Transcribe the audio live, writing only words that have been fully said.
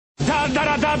Da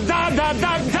da da da da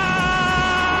da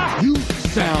da! You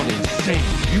sound insane.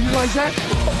 You realize that?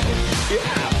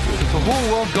 Yeah. The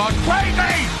whole world gone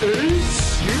crazy!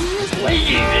 Seriously?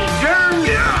 Ladies and germs!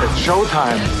 It's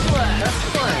showtime.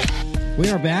 We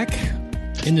are back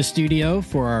in the studio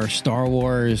for our Star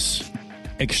Wars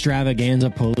Extravaganza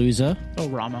Palooza. Oh,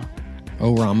 Rama.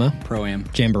 Pro-Am.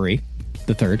 Jamboree,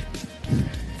 the third.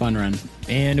 Fun run.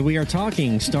 And we are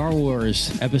talking Star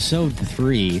Wars Episode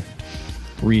 3,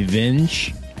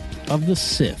 Revenge of the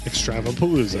Sith.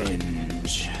 Extravapalooza.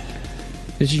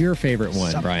 This is your favorite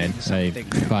one, Brian.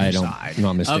 If I'm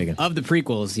not mistaken. Of the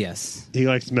prequels, yes. He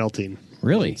likes melting.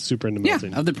 Really? Super into Yeah,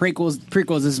 melting. of the prequels,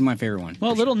 this is my favorite one.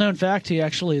 Well, little known fact, he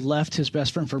actually left his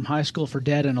best friend from high school for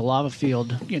dead in a lava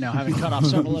field, having cut off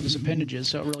several of his appendages,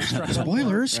 so it really struck that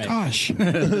Spoilers? Right. Gosh.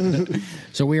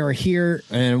 So we are here,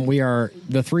 and we are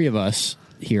the three of us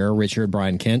here, Richard,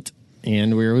 Brian, Kent,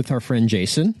 and we're with our friend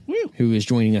Jason, who is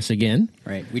joining us again.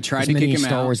 Right. We tried As to kick many him out.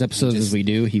 Star Wars episodes as we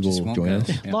do, he will won't join go. us.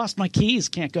 Yeah. Lost my keys,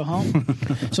 can't go home.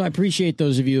 So I appreciate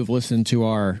those of you who have listened to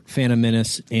our Phantom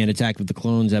Menace and Attack of the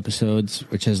Clones episodes,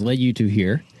 which has led you to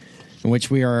here, in which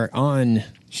we are on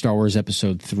Star Wars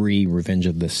Episode 3, Revenge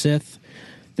of the Sith.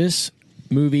 This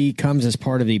movie comes as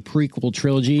part of the prequel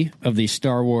trilogy of the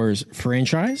Star Wars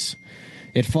franchise.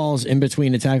 It falls in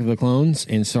between Attack of the Clones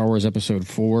and Star Wars Episode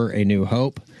 4, A New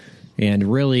Hope. And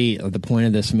really, the point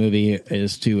of this movie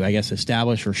is to, I guess,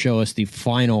 establish or show us the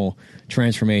final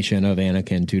transformation of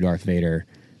Anakin to Darth Vader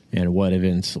and what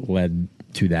events led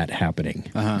to that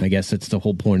happening. I guess that's the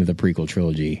whole point of the prequel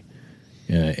trilogy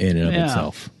in and of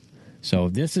itself. So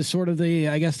this is sort of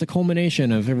the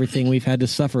culmination of everything we've had to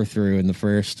suffer through in the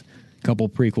first couple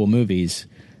prequel movies.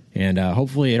 And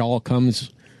hopefully it all comes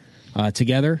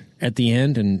together at the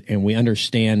end and we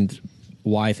understand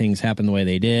why things happened the way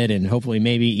they did, and hopefully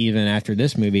maybe even after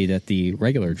this movie that the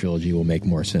regular trilogy will make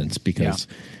more sense because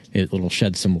it will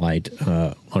shed some light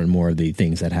on more of the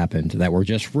things that happened that were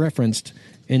just referenced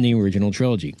in the original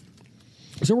trilogy.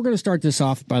 So we're going to start this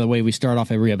off, by the way, we start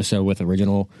off every episode with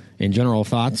original and general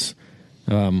thoughts.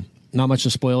 Not much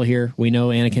to spoil here. We know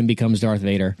Anakin becomes Darth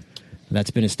Vader. That's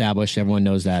been established. Everyone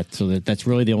knows that. So that's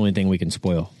really the only thing we can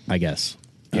spoil, I guess,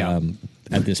 at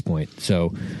this point.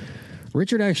 So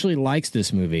Richard actually likes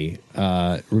this movie,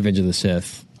 Revenge of the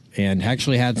Sith, and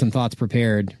actually had some thoughts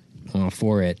prepared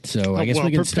for it. So I guess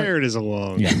we can prepared is a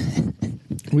long. Yeah,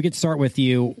 we could start with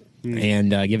you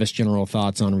and give us general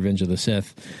thoughts on Revenge of the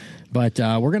Sith. But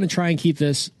we're going to try and keep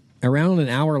this around an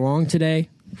hour long today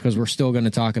because we're still going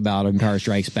to talk about Empire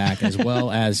Strikes Back as well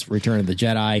as Return of the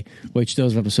Jedi, which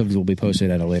those episodes will be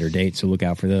posted at a later date. So look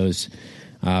out for those.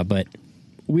 But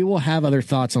we will have other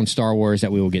thoughts on Star Wars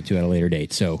that we will get to at a later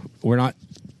date. So we're not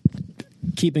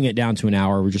keeping it down to an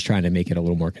hour. We're just trying to make it a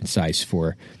little more concise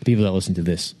for the people that listen to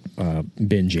this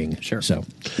binging. Sure. So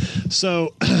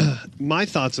my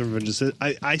thoughts on Revenge of the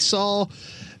Sith. I saw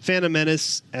Phantom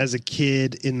Menace as a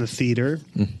kid in the theater.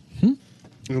 Mm-hmm.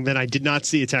 And then I did not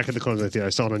see Attack of the Clones in the theater.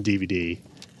 I saw it on DVD.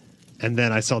 And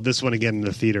then I saw this one again in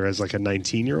the theater as like a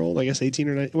 19-year-old, I guess 18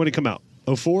 or 19. When did it come out?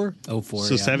 04? 04,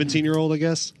 So yeah. 17-year-old, I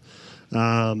guess.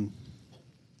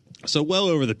 So well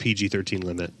over the PG-13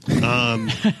 limit. Yeah.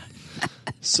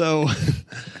 So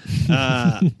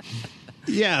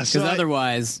Because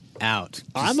otherwise, out.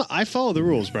 I follow the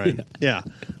rules, Brian. Yeah,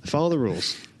 I follow the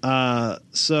rules.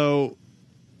 So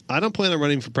I don't plan on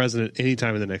running for president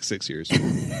anytime in the next 6 years.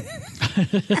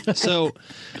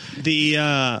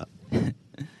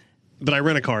 But I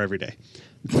rent a car every day.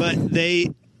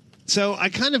 So I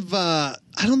kind of, I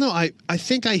don't know. I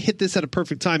think I hit this at a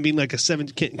perfect time, being like a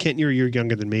Kent, you're a year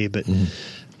younger than me, but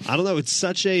I don't know. It's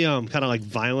such a kind of like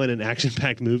violent and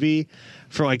action-packed movie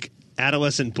for like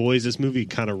adolescent boys. This movie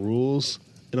kind of rules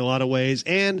in a lot of ways.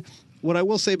 And what I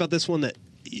will say about this one that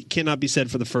cannot be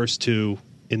said for the first two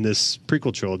in this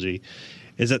prequel trilogy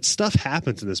is that stuff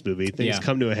happens in this movie. Things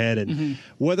come to a head, and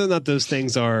whether or not those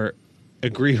things are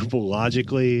agreeable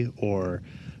logically or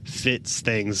fits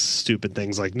stupid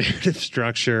things like narrative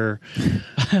structure,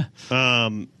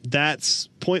 that's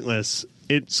pointless.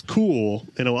 It's cool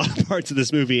in a lot of parts of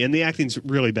this movie, and the acting's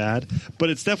really bad, but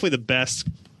it's definitely the best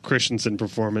Christensen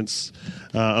performance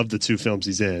of the two films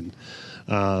he's in.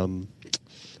 But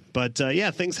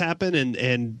things happen,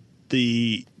 and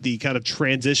the kind of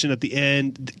transition at the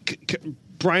end.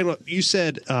 Brian, you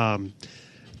said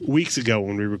weeks ago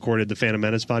when we recorded the Phantom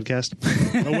Menace podcast.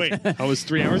 Oh, wait, that was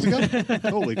 3 hours ago?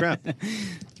 Holy crap.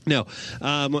 No,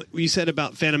 you said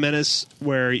about Phantom Menace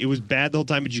where it was bad the whole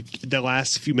time, but the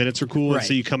last few minutes were cool, and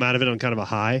so you come out of it on kind of a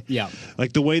high. Yeah.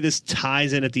 Like the way this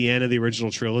ties in at the end of the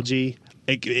original trilogy,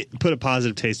 it put a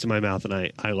positive taste in my mouth,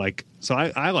 and I like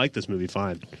this movie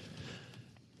fine.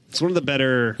 It's one of the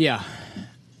better Yeah.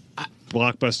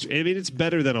 blockbuster. I mean, it's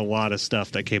better than a lot of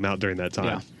stuff that came out during that time.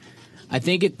 Yeah. I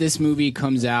think if this movie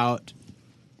comes out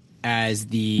as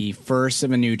the first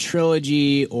of a new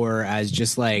trilogy or as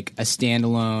just like a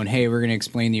standalone, hey, we're going to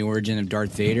explain the origin of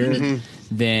Darth Vader,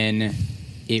 then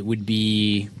it would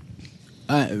be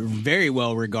very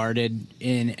well regarded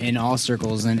in all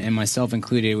circles, and myself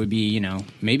included. It would be, you know,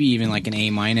 maybe even like an A-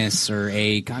 or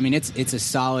A. I mean, it's a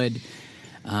solid,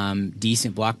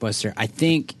 decent blockbuster. I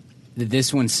think that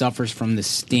this one suffers from the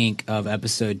stink of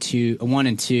episode 1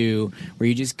 and 2, where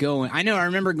you just go. I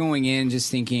remember going in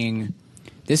just thinking,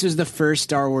 this was the first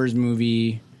Star Wars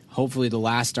movie, hopefully the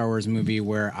last Star Wars movie,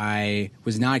 where I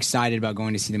was not excited about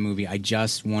going to see the movie. I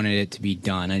just wanted it to be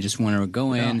done. I just wanted to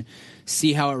go in,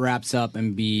 see how it wraps up,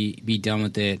 and be done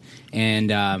with it. And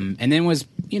then was,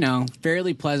 you know,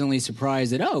 fairly pleasantly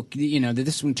surprised that, that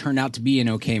this one turned out to be an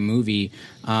okay movie.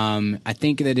 I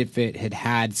think that if it had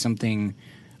had something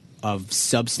of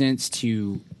substance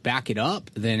to back it up,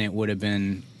 then it would have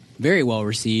been very well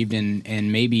received,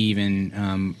 and maybe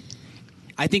even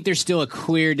I think there's still a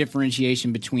clear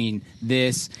differentiation between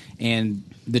this and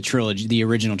the trilogy, the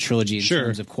original trilogy, in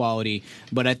terms of quality.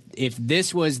 But if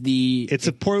this was it's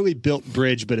a poorly built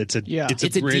bridge, but it's a bridge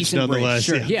decent nonetheless.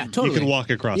 Bridge. Sure. Yeah, totally. You can walk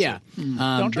across it.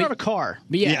 Don't drive a car.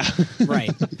 But yeah.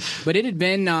 Right. But it had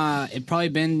been, it probably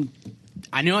been.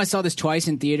 I know I saw this twice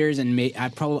in theaters, and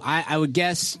I would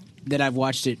guess that I've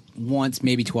watched it once,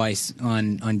 maybe twice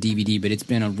on DVD, but it's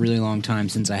been a really long time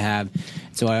since I have.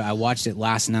 So I watched it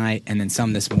last night and then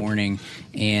some this morning,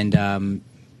 and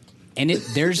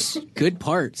there's good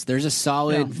parts. There's a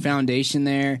solid foundation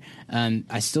there.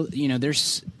 I still,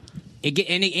 there's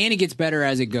it gets better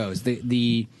as it goes.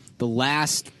 The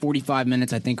last 45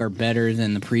 minutes I think are better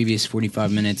than the previous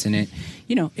 45 minutes, and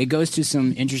it goes to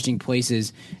some interesting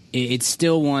places. It's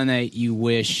still one that you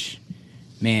wish,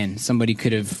 man, somebody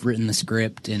could have written the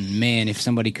script, and man, if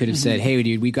somebody could have said, hey,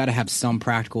 dude, we got to have some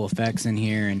practical effects in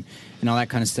here and all that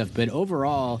kind of stuff. But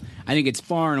overall, I think it's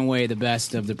far and away the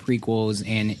best of the prequels.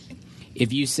 And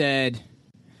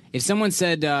if someone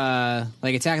said,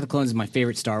 like, Attack of the Clones is my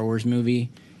favorite Star Wars movie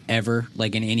ever,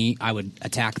 like in any, I would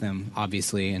attack them,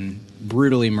 obviously, and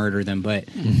brutally murder them, but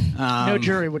no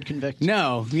jury would convict.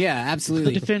 No, yeah,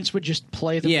 absolutely. The defense would just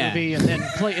play the movie and then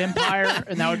play Empire,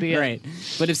 and that would be right.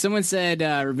 But if someone said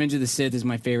Revenge of the Sith is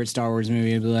my favorite Star Wars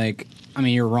movie, I'd be like, I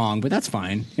mean, you're wrong, but that's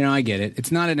fine. I get it.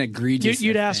 It's not an egregious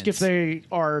You'd offense. ask if they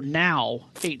are now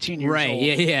 18 years old. Right,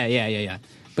 yeah.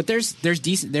 But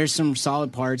there's some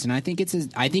solid parts, and I think it's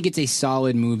a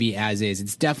solid movie as is.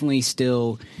 It's definitely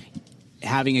still,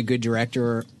 having a good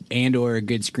director and or a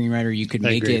good screenwriter, you could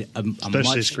make it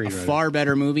a far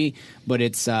better movie. But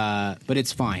it's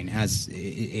fine as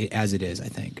it is, I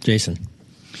think. Jason.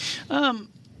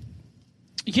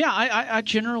 Yeah, I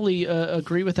generally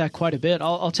agree with that quite a bit.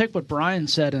 I'll take what Brian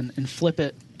said and flip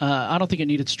it. I don't think it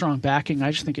needed strong backing.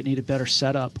 I just think it needed better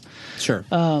setup. Sure.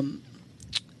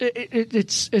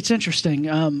 It's interesting.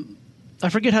 I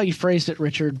forget how you phrased it,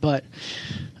 Richard, but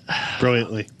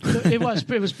brilliantly. It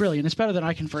was brilliant. It's better than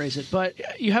I can phrase it.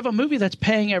 But you have a movie that's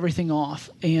paying everything off,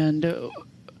 and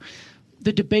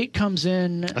the debate comes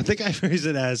in. I think I phrase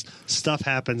it as stuff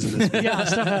happens in this movie. Yeah,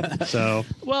 stuff happens. So,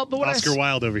 but Oscar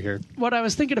Wilde over here. What I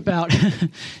was thinking about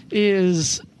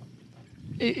is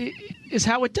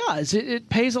how it does. It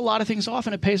pays a lot of things off,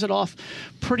 and it pays it off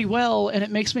pretty well, and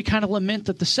it makes me kind of lament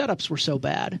that the setups were so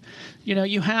bad.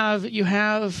 You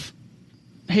have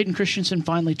Hayden Christensen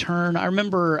finally turn. I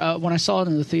remember when I saw it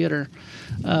in the theater,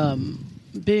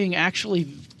 being actually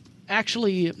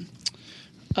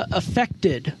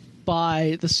affected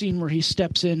by the scene where he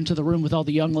steps into the room with all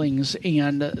the younglings,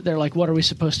 and they're like, what are we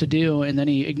supposed to do? And then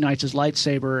he ignites his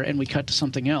lightsaber, and we cut to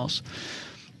something else.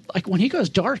 Like, when he goes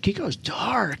dark,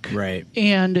 Right.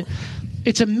 And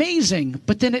it's amazing,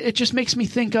 but then it just makes me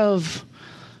think of,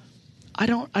 I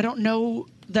don't know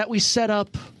that we set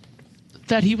up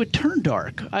that he would turn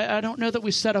dark. I don't know that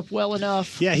we set up well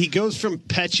enough. Yeah, he goes from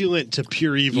petulant to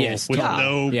pure evil with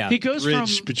no he goes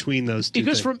bridge between those two. He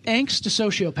goes from angst to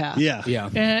sociopath. Yeah.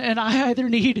 And I either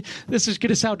need, this is going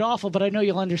to sound awful, but I know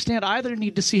you'll understand, I either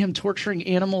need to see him torturing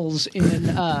animals in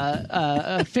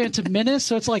Phantom Menace,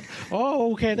 so it's like,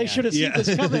 oh, okay, they should have seen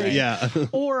this coming. Yeah.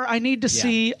 Or I need to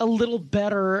see a little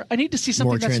better, I need to see something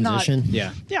more that's transition. not.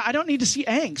 Yeah. Yeah, I don't need to see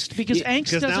angst, because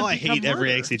angst doesn't now I become hate every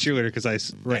murder. angsty cheerleader because I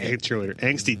hate cheerleader.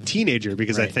 Angsty teenager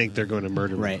because I think they're going to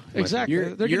murder me. Right. Exactly.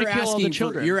 They're going to kill all the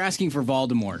children. You're asking for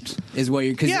Voldemort, is what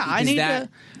you're. Cause, Yeah, I need that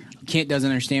Kent doesn't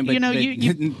understand. But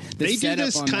they do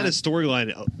this kind of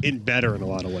storyline in better in a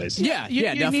lot of ways. Yeah,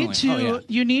 definitely.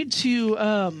 You need to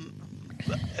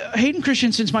Hayden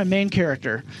Christensen's my main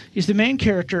character. He's the main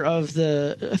character of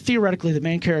theoretically the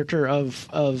main character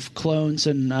of Clones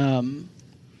and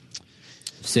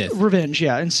Sith. Revenge,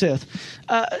 and Sith.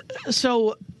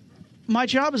 So my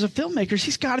job as a filmmaker is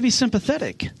he's got to be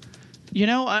sympathetic.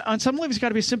 On some level, he's got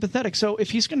to be sympathetic. So if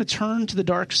he's going to turn to the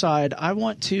dark side, I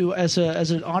want to, as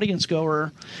an audience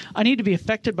goer, I need to be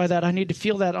affected by that. I need to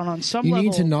feel that on some level. You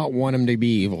need to not want him to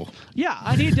be evil. Yeah,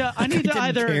 I need to Didn't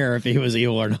either care if he was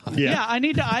evil or not. Yeah, I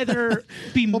need to either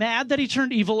be mad that he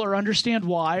turned evil or understand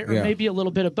why, or maybe a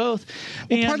little bit of both.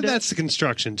 Well, part of that's the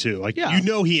construction too. Like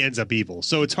he ends up evil,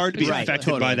 so it's hard to be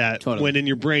affected by that when in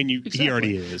your brain he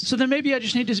already is. So then maybe I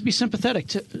just need to be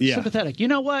sympathetic. Sympathetic. You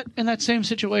know what? In that same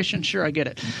situation, sure, I get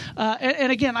it.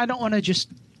 And again, I don't want to just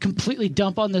completely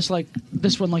dump on this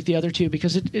one like the other two,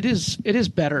 because it is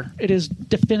better. It is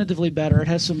definitively better. It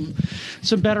has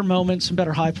some better moments, some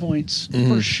better high points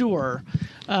for sure.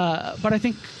 But I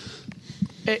think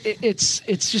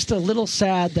it's just a little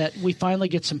sad that we finally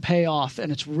get some payoff,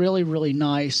 and it's really, really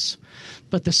nice.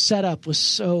 But the setup was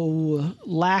so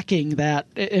lacking that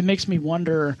it makes me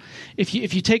wonder if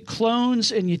you take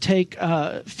Clones and you take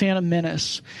Phantom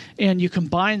Menace and you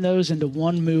combine those into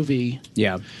one movie,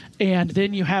 and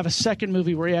then you have a second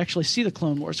movie where you actually see the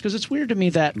Clone Wars, because it's weird to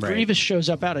me that Grievous shows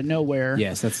up out of nowhere.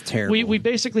 Yes, that's terrible. We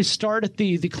basically start at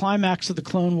the climax of the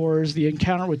Clone Wars, the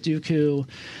encounter with Dooku,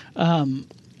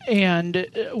 and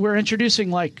we're introducing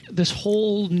like this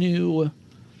whole new.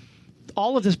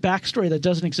 All of this backstory that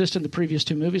doesn't exist in the previous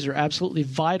two movies are absolutely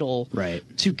vital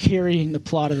to carrying the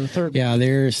plot of the third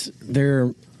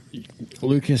one.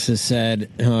 Lucas has said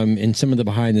in some of the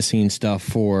behind the scenes stuff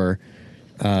for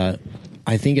I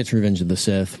think it's Revenge of the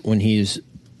Sith, when he's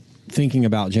thinking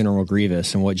about General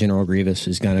Grievous and what General Grievous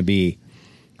is going to be,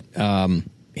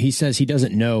 he says he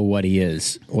doesn't know what he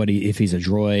is, if he's a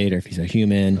droid or if he's a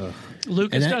human.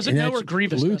 Lucas doesn't know, or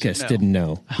Grievous didn't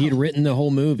know. He had written the whole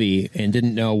movie and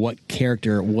didn't know what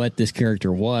this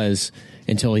character was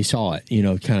until he saw it,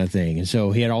 kind of thing. And so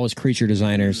he had all his creature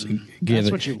designers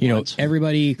give it,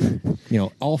 everybody,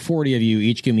 all 40 of you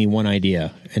each give me one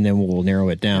idea, and then we'll narrow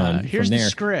it down here's from there. The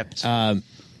script.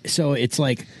 So it's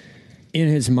like, in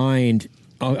his mind,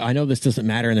 I know this doesn't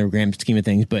matter in the grand scheme of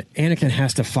things, but Anakin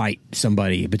has to fight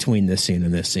somebody between this scene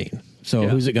and this scene. So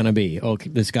who's it going to be? Oh,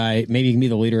 this guy, maybe he can be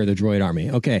the leader of the droid army.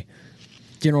 Okay.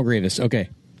 General Grievous. Okay.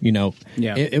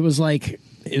 It was like,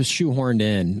 it was shoehorned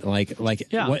in,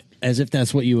 what, as if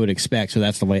that's what you would expect. So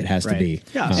that's the way it has to be.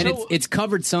 Yeah. And it's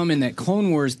covered some in that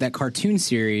Clone Wars, that cartoon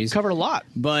series. Covered a lot.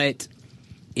 But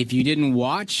if you didn't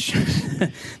watch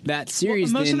that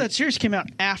series, most of that series came out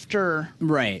after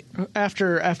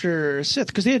Sith,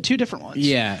 because they had two different ones.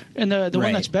 Yeah, and the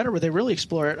one that's better, where they really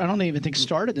explore it, I don't even think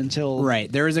started until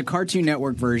There was a Cartoon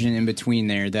Network version in between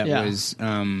there that was.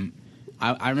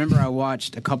 I remember I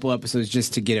watched a couple episodes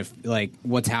just to get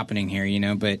what's happening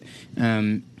here, but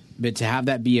to have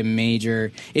that be a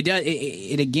major,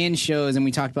 it again shows, and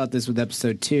we talked about this with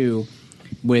episode 2,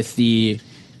 with the.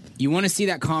 You want to see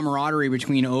that camaraderie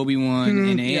between Obi-Wan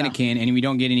and Anakin, and we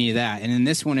don't get any of that. And in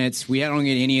this one, we don't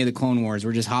get any of the Clone Wars.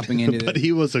 We're just hopping into But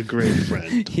he was a great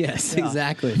friend. Yes,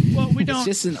 exactly. Well, we don't.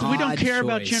 It's just we don't care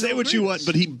about choice. Say what you want,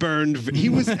 but he burned. He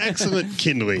was excellent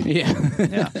kindling.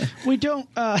 Yeah. We don't.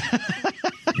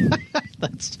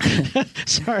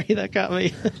 Sorry, that got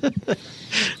me.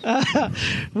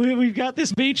 We've got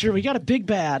this feature. We got a big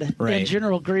bad in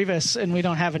General Grievous, and we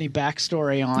don't have any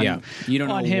backstory on. Yeah, you don't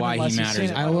know him why he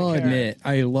matters. I will admit,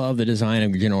 I love the design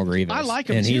of General Grievous. I like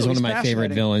him, and he's too. one of my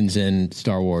favorite villains in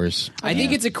Star Wars. I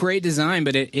think it's a great design,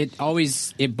 but it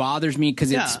always bothers me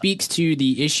because it speaks to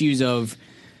the issues of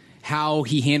how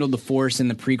he handled the Force in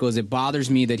the prequels. It bothers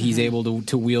me that he's able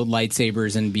to wield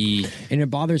lightsabers and be. And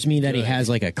it bothers me that he has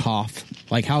like a cough.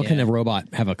 Like, how can a robot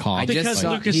have a cough? Because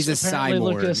Lucas, he's a cyborg.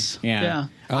 Lucas,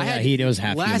 He was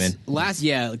half human. Last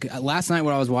night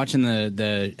when I was watching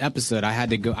the episode, I had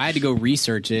to go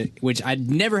research it, which I'd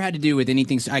never had to do with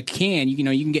anything. So you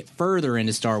can get further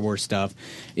into Star Wars stuff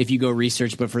if you go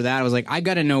research. But for that, I was like, I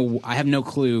got to know. I have no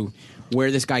clue where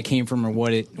this guy came from or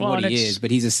what he is, but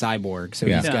he's a cyborg. So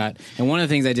he's got. And one of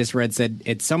the things I just read said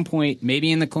at some point, maybe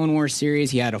in the Clone Wars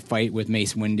series, he had a fight with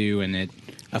Mace Windu, and it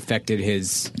affected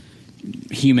his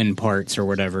human parts or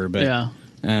whatever. But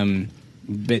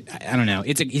but I don't know.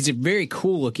 He's a very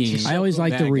cool looking. I always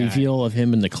like the reveal of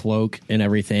him in the cloak and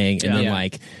everything, and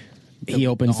then he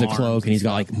opens the cloak and he's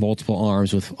got like multiple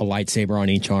arms with a lightsaber on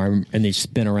each arm, and they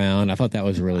spin around. I thought that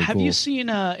was really cool. Have you seen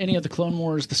any of the Clone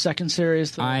Wars, the second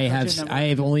series? I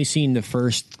have only seen the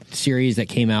first series that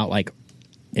came out like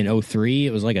in 2003.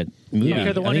 It was like a movie.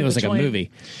 Yeah, the I one think in it was like a between.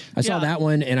 movie. I saw Yeah. that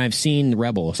one, and I've seen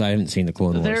Rebels. I haven't seen the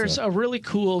Clone Wars. There's though. a really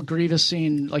cool Grievous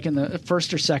scene, like in the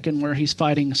first or second, where he's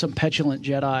fighting some petulant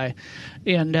Jedi,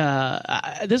 and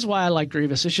this is why I like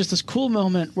Grievous. It's just this cool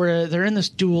moment where they're in this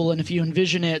duel, and if you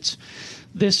envision it,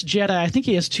 this Jedi, I think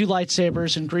he has 2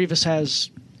 lightsabers, and Grievous has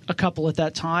a couple at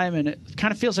that time, and it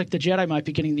kind of feels like the Jedi might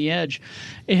be getting the edge,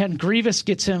 and Grievous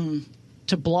gets him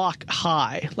to block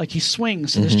high, like he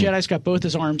swings. So this Jedi's got both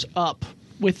his arms up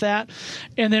with that,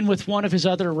 and then with one of his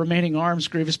other remaining arms,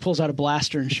 Grievous pulls out a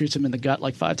blaster and shoots him in the gut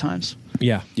like 5 times.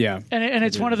 Yeah. Yeah. And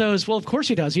it's one of those, well, of course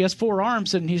he does. He has 4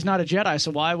 arms, and he's not a Jedi,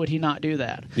 so why would he not do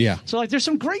that? Yeah. So, like, there's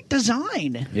some great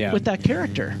design Yeah. with that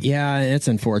character. Yeah, it's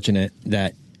unfortunate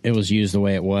that it was used the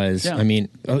way it was. Yeah. I mean,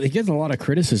 it gets a lot of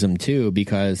criticism, too,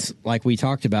 because, like we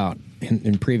talked about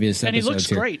in previous And he episodes looks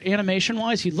here, great.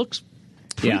 Animation-wise, he looks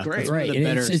pretty Yeah, great. that's right. One of the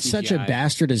better It's such a CGI.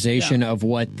 bastardization Yeah. of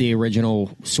what the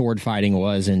original sword fighting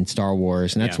was in Star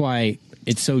Wars, and that's Yeah. why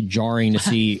it's so jarring to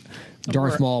see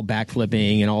Darth Maul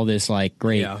backflipping and all this like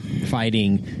great Yeah.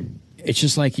 fighting. It's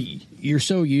just like you're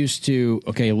so used to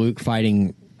Luke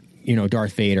fighting,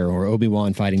 Darth Vader, or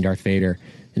Obi-Wan fighting Darth Vader,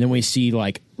 and then we see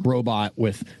like robot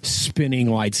with spinning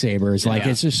lightsabers. Like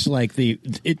Yeah. it's just like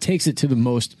it takes it to the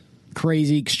most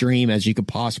crazy extreme as you could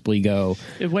possibly go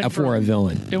for a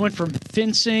villain. It went from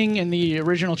fencing in the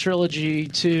original trilogy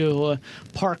to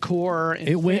parkour. In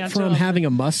It went Phantom. from having a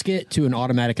musket to an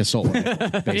automatic assault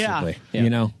rifle, basically.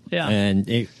 Yeah. Yeah. And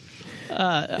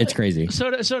it's crazy. So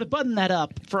to button that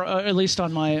up, for at least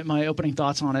on my opening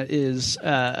thoughts on it, is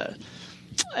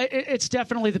it's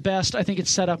definitely the best. I think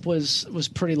its setup was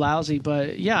pretty lousy,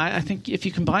 but yeah, I think if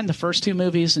you combine the first 2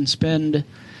 movies and spend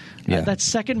that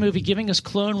second movie giving us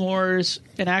Clone Wars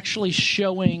and actually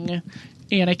showing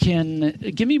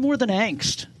Anakin, give me more than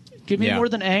angst. Give me more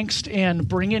than angst and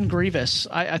bring in Grievous.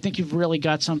 I think you've really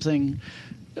got something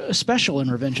special in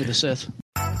Revenge of the Sith.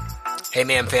 Hey,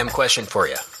 man, fam, question for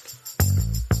you.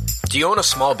 Do you own a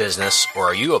small business, or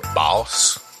are you a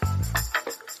boss?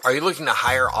 Are you looking to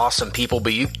hire awesome people,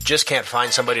 but you just can't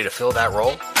find somebody to fill that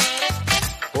role?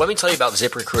 Well, let me tell you about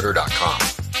ZipRecruiter.com.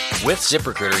 With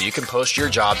ZipRecruiter, you can post your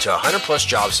job to 100-plus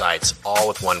job sites, all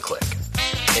with one click.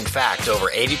 In fact, over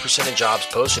 80% of jobs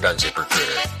posted on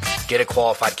ZipRecruiter get a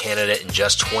qualified candidate in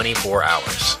just 24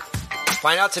 hours.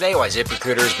 Find out today why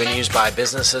ZipRecruiter has been used by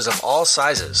businesses of all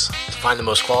sizes to find the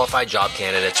most qualified job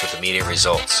candidates with immediate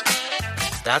results.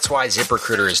 That's why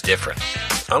ZipRecruiter is different.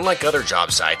 Unlike other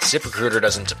job sites, ZipRecruiter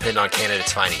doesn't depend on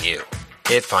candidates finding you.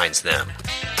 It finds them.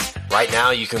 Right now,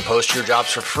 you can post your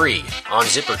jobs for free on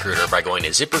ZipRecruiter by going to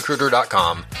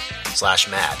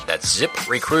ZipRecruiter.com/mad. That's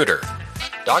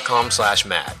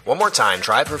ZipRecruiter.com/mad. One more time,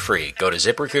 try it for free. Go to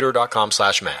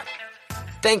ZipRecruiter.com/mad.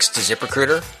 Thanks to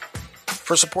ZipRecruiter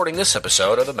for supporting this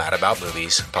episode of the Mad About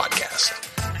Movies podcast.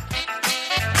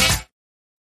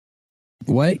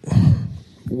 Why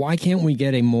can't we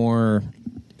get a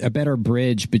better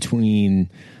bridge between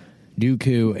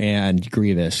Dooku and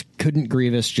Grievous? Couldn't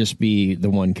Grievous just be the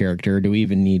one character? Do we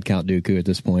even need Count Dooku at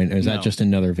this point? Or is that just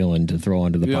another villain to throw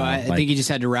onto the pile? I think he just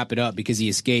had to wrap it up because he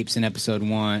escapes in episode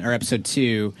 1 or episode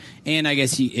 2, and I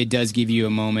guess it does give you a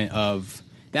moment of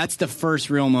that's the first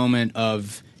real moment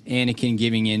of Anakin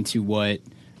giving into what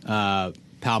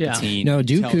Palpatine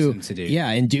tells him to do. Yeah,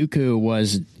 and Dooku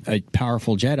was a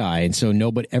powerful Jedi, and so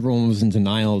everyone was in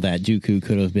denial that Dooku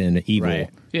could have been evil. Right.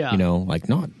 Yeah. Like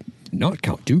not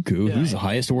Count Dooku. Yeah. He's the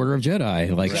highest order of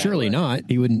Jedi. Like, surely not.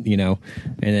 He wouldn't, And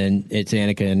then it's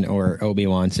Anakin or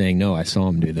Obi-Wan saying, "No, I saw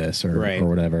him do this," or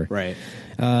whatever. Right.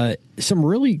 Some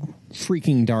really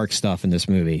freaking dark stuff in this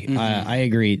movie. Mm-hmm. I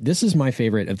agree. This is my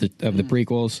favorite of the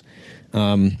prequels.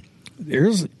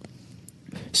 There's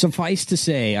suffice to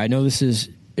say, I know this is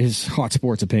Hot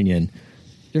Sports opinion.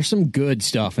 There's some good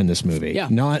stuff in this movie. Yeah,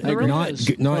 not there really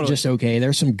is. not just okay.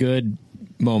 There's some good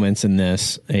moments in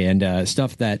this and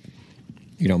stuff that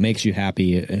makes you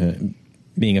happy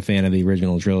being a fan of the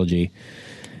original trilogy.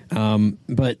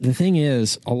 But the thing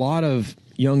is, a lot of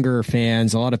younger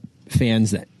fans, a lot of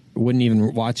fans that wouldn't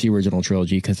even watch the original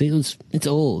trilogy because it's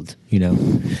old,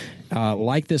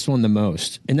 like this one the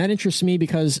most, and that interests me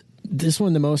because this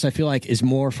one the most I feel like is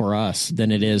more for us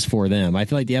than it is for them. I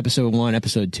feel like the episode 1,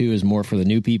 episode 2 is more for the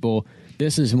new people.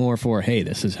 This is more for, hey,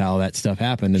 this is how that stuff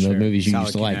happened in the movies you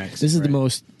used to like. This is the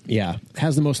most,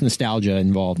 has the most nostalgia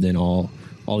involved in all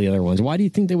the other ones. Why do you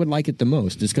think they would like it the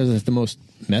most? Just because it's the most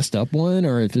messed up one,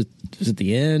 or is it at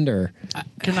the end, or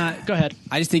Go ahead.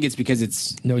 I just think it's because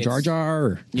it's Jar Jar?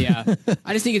 Or? Yeah,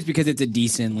 I just think it's because it's a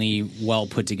decently well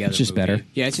put together. It's just movie. better.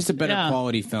 Yeah, it's just a better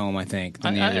quality film, I think,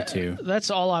 than the other two. That's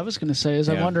all I was going to say. Is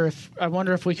Yeah. I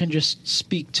wonder if we can just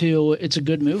speak to it's a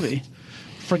good movie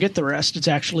forget the rest. It's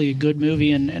actually a good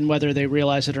movie, and whether they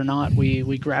realize it or not,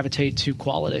 we gravitate to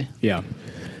quality. Yeah.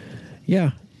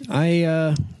 Yeah,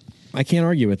 I can't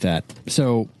argue with that.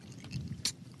 So,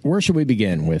 where should we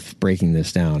begin with breaking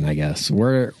this down? I guess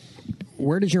where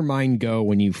does your mind go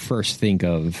when you first think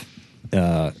of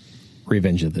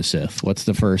Revenge of the Sith? What's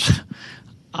the first?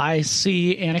 I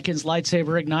see Anakin's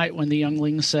lightsaber ignite when the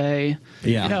younglings say,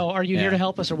 Yeah. are you here to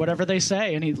help us, or whatever they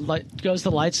say, and he goes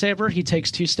the lightsaber, he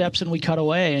takes 2 steps, and we cut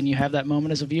away, and you have that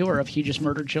moment as a viewer of he just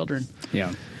murdered children.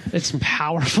 Yeah. It's a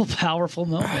powerful, powerful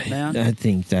moment, man. I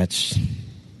think that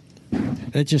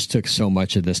just took so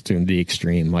much of this to the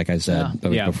extreme, like I said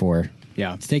before.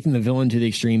 Yeah. It's taking the villain to the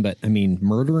extreme, but I mean,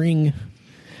 murdering.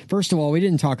 First of all, we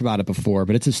didn't talk about it before,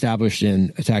 but it's established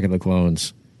in Attack of the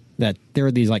Clones that there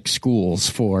are these like schools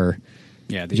for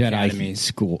the Jedi academies.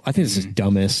 school. I think this is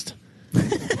dumbest.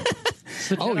 It's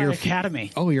the Jedi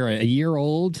Academy. Oh, you're a year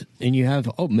old and you have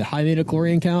high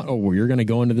midichlorian count. Oh, well, you're going to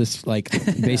go into this like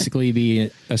basically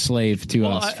be a slave to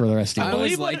us for the rest of I your life.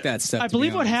 always like that stuff. I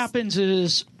believe what happens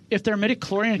is, if their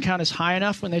midichlorian count is high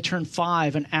enough, when they turn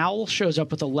 5, an owl shows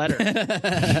up with a letter,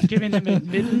 giving them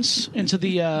admittance into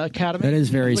the academy. That is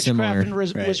very Witchcraft similar. and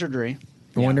wizardry.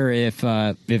 I wonder if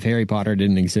Harry Potter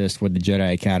didn't exist, would the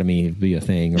Jedi Academy be a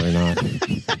thing or not?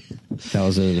 That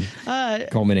was a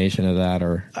culmination of that,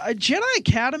 or Jedi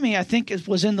Academy, I think,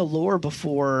 was in the lore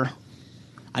before.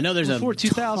 I know there's before a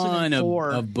ton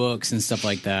 2004. of books and stuff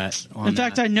like that. In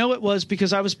fact, I know it was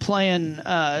because I was playing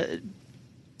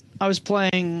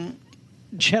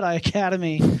Jedi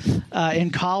Academy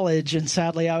in college, and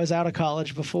sadly, I was out of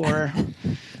college before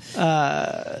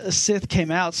Sith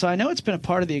came out. So I know it's been a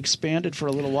part of the expanded for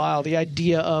a little while. The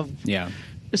idea of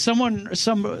somewhere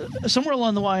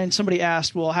along the line, somebody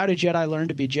asked, "Well, how did Jedi learn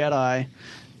to be Jedi?"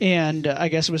 And I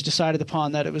guess it was decided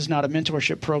upon that it was not a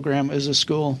mentorship program; it was a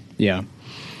school. Yeah.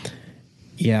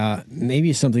 Yeah,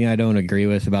 maybe something I don't agree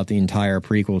with about the entire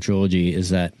prequel trilogy is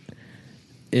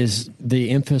the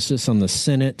emphasis on the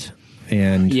Senate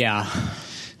and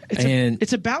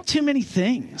it's about too many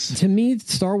things. To me,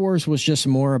 Star Wars was just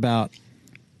more about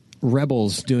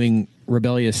rebels doing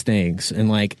rebellious things and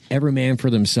like every man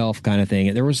for themselves kind of thing.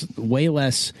 And there was way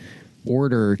less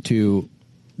order to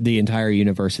the entire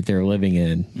universe that they're living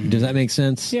in. Mm-hmm. Does that make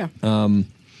sense? Yeah.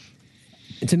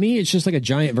 To me, it's just like a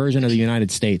giant version of the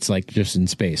United States, like just in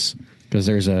space, because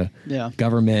there's a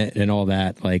government and all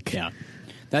that. Like,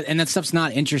 that stuff's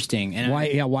not interesting. And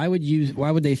why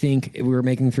would they think we were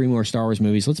making 3 more Star Wars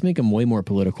movies? Let's make them way more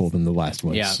political than the last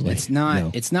ones. Yeah, like,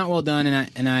 it's not well done,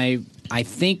 and I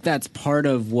think that's part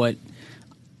of what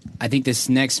I think this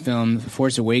next film,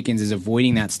 Force Awakens, is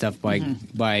avoiding that stuff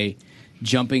by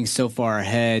jumping so far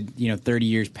ahead, 30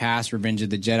 years past Revenge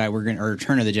of the Jedi, or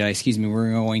Return of the Jedi,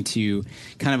 we're going to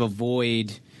kind of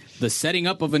avoid the setting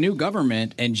up of a new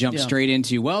government and jump straight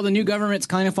into, well, the new government's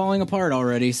kind of falling apart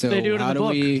already, so they do it how in the do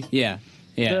book. we... Yeah.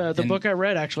 The book I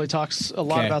read actually talks a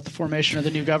lot about the formation of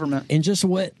the new government. And just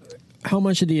how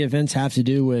much of the events have to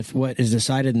do with what is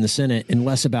decided in the Senate and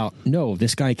less about, no,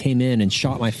 this guy came in and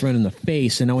shot my friend in the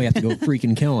face and now we have to go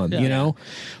freaking kill him, you know?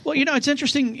 Well, it's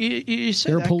interesting you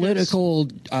say there that. Are political,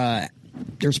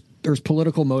 there's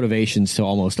political motivations to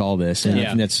almost all this, and I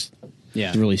think that's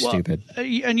really stupid.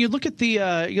 And you look at the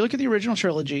original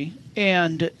trilogy,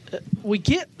 and we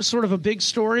get sort of a big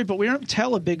story, but we don't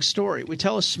tell a big story. We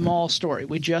tell a small story.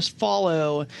 We just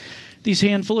follow these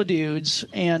handful of dudes,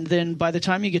 and then by the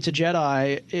time you get to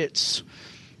Jedi, it's,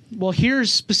 well,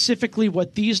 here's specifically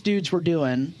what these dudes were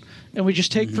doing, and we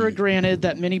just take for granted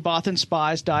that many Bothan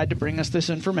spies died to bring us this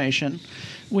information.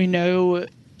 We know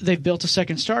they've built a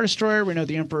second Star Destroyer. We know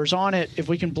the Emperor's on it. If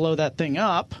we can blow that thing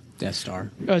up... Death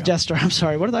Star. Death Star, I'm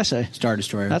sorry. What did I say? Star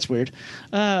Destroyer. That's weird.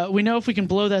 We know if we can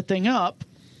blow that thing up,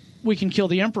 we can kill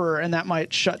the Emperor, and that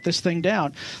might shut this thing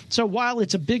down. So while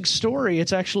it's a big story,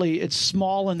 it's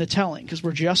small in the telling, because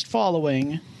we're just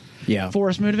following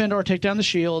Forrest Moon of Endor take down the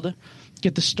shield,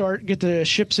 get the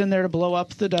ships in there to blow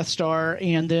up the Death Star,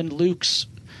 and then Luke's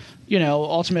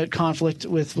ultimate conflict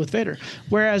with Vader.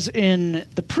 Whereas in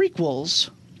the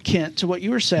prequels, Kent, to what you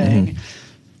were saying,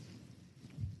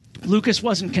 Lucas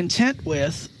wasn't content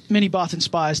with many Bothan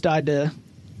spies died to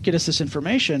get us this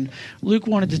information. Lucas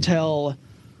wanted to tell,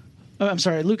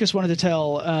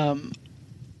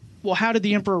 well, how did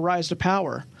the Emperor rise to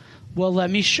power? Well, let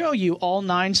me show you all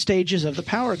 9 stages of the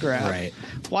power grab. Right.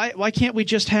 Why can't we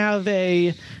just have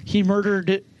he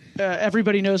murdered,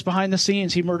 everybody knows behind the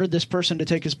scenes he murdered this person to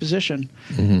take his position.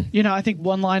 Mm-hmm. I think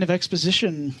one line of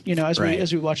exposition, as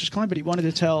we watch this climb, but he wanted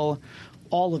to tell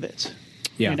all of it.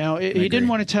 Yeah, he didn't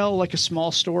want to tell like a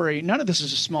small story. None of this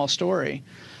is a small story.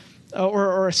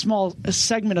 or a small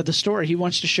segment of the story. He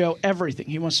wants to show everything.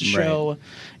 He wants to show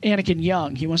Anakin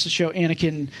young. He wants to show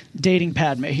Anakin dating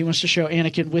Padme. He wants to show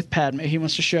Anakin with Padme. He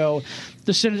wants to show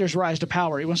the Senator's rise to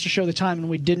power. He wants to show the time when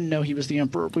we didn't know he was the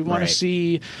Emperor. We want to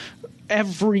see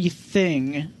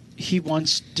everything he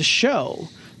wants to show.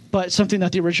 But something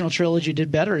that the original trilogy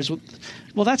did better is,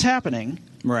 well, that's happening.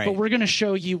 Right. But we're going to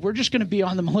show you, we're just going to be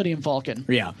on the Millennium Falcon.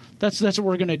 Yeah. That's what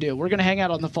we're going to do. We're going to hang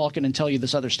out on the Falcon and tell you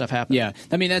this other stuff happened. Yeah.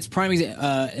 I mean, that's prime example.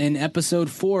 In Episode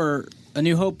 4, A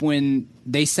New Hope, when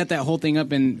they set that whole thing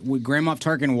up and Grand Moff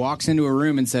Tarkin walks into a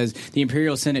room and says, the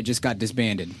Imperial Senate just got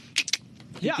disbanded.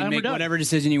 Yeah, He can and make we're done. whatever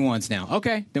decision he wants now.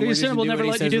 Okay. Then The Senate will never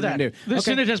let you do that. The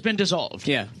Senate has been dissolved.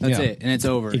 Yeah, that's Yeah. it. And it's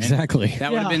over. Exactly. And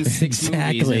that would have been 6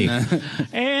 Exactly. movies.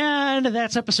 And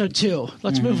that's Episode 2.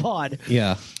 Let's move on.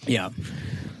 Yeah. Yeah.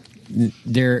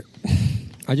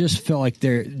 I just felt like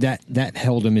that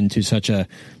held him into such a,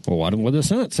 well, what did the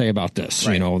Senate say about this?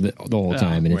 Right. You know, the whole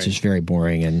time, and it's just very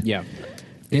boring. And Yeah.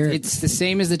 there- It's the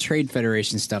same as the Trade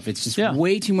Federation stuff. It's just Yeah.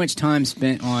 way too much time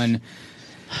spent on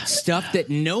stuff that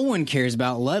no one cares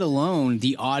about, let alone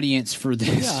the audience for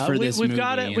this. Yeah, for this we've movie,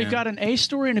 got it. you We've know? got an A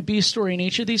story and a B story in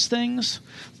each of these things,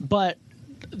 but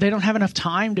they don't have enough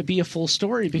time to be a full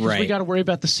story because we Right. got to worry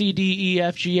about the C, D, E,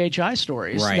 F, G, H, I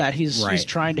stories Right, that he's right.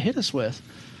 trying to hit us with.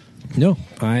 No,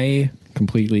 I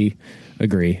completely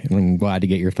agree. And I'm glad to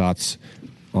get your thoughts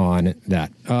on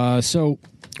that. So,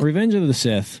 Revenge of the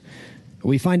Sith,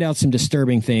 we find out some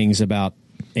disturbing things about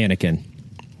Anakin.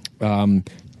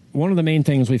 One of the main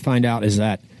things we find out is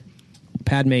that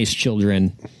Padme's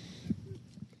children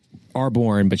are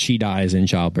born, but she dies in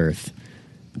childbirth.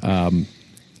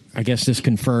 I guess this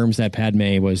confirms that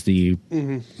Padme was the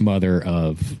mother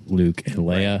of Luke and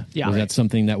Leia. Yeah. Was that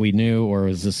something that we knew, or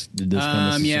was did this come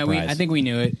as a Yeah, surprise? I think we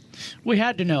knew it. We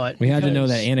had to know it. We had to know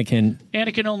because that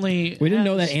Anakin only. We didn't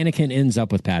know that has- Anakin ends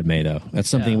up with Padme, though. That's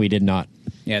something Yeah. we did not.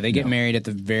 Yeah, they get No. married at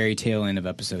the very tail end of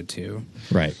Episode 2.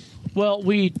 Right. Well,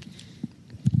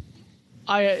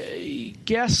 I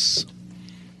guess.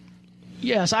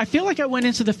 Yes, I feel like I went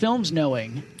into the films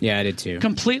knowing Yeah, I did too.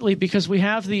 completely because we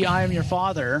have the "I am your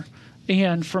father,"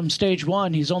 and from stage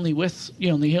one, he's only with he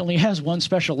only has one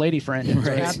special lady friend, and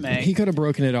it's Padme. He could have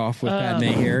broken it off with Padme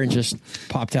here and just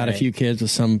popped out a few kids with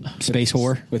some space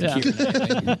whore. With Yeah.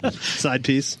 cute Side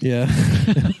piece. Yeah.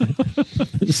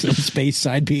 Some space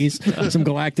side piece, some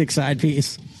galactic side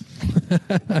piece.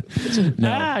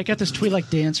 I got this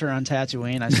Twi'lek dancer on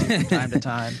Tatooine. I see from time to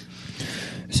time.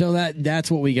 So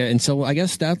that's what we get. And so I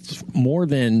guess that's more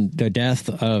than the death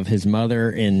of his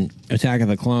mother in Attack of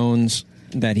the Clones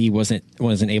that he wasn't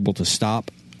able to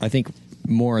stop. I think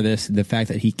more of this, the fact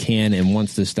that he can and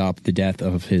wants to stop the death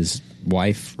of his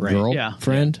wife,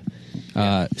 girlfriend,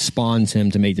 spawns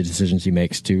him to make the decisions he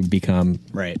makes to become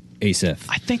a Sith.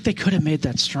 I think they could have made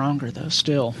that stronger, though.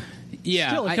 Still,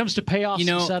 Yeah, it comes to payoffs and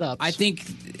setups. I think,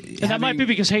 and that might be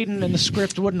because Hayden and the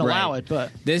script wouldn't allow it.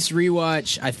 But this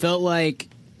rewatch, I felt like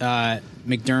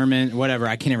McDermott, whatever.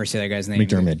 I can't ever say that guy's name.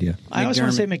 McDermott, yeah. I always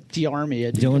want to say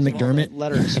McDiarmid. Dylan because of all the McDermott.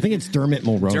 letters. I think it's Dermot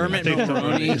Mulroney. Dermot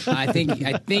Mulroney.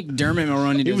 I think Dermot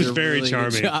Mulroney does was a very really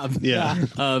charming. good job Yeah.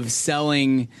 of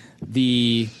selling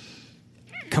the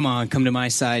come to my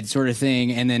side sort of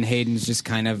thing, and then Hayden's just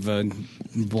kind of a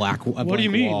blank do you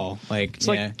mean? wall. Like, It's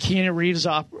like Keanu Reeves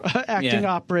acting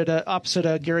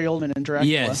opposite Gary Oldman in Dracula.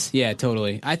 Yes, yeah,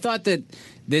 totally. I thought that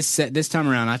this time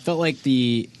around, I felt like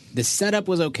the setup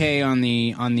was okay on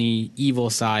the evil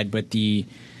side, but the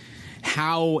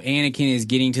how Anakin is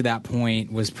getting to that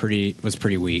point was pretty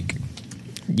weak.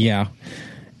 Yeah.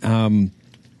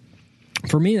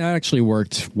 For me, that actually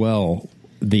worked well.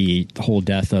 The whole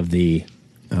death of the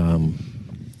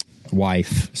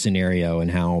wife scenario and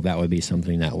how that would be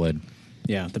something that would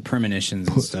Yeah, the premonitions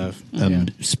and stuff.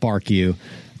 spark you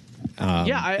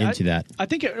into that. I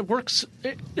think it works.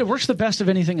 It works the best of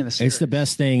anything in the series. It's the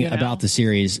best thing You know? about the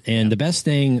series, and the best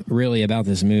thing really about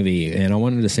this movie, and I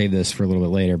wanted to save this for a little bit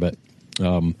later, but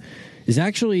is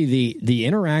actually the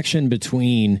interaction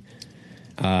between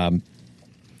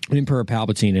Emperor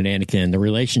Palpatine and Anakin. The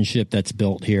relationship that's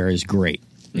built here is great,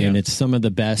 and it's some of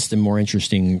the best and more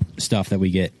interesting stuff that we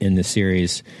get in the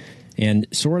series. And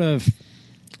sort of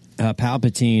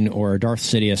Palpatine or Darth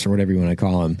Sidious or whatever you want to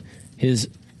call him, his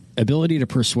ability to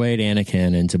persuade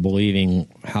Anakin into believing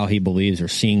how he believes or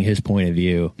seeing his point of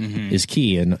view is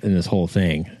key in this whole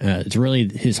thing. It's really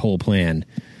his whole plan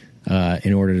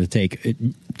in order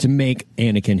to make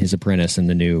Anakin his apprentice in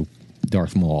the new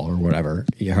Darth Maul or whatever,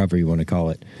 however you want to call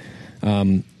it.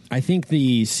 I think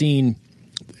the scene,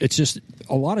 it's just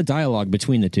a lot of dialogue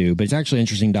between the two, but it's actually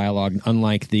interesting dialogue,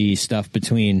 unlike the stuff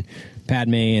between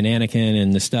Padme and Anakin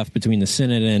and the stuff between the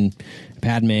Senate and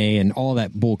Padme and all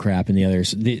that bullcrap and the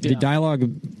others. The dialogue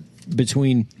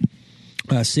between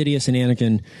Sidious and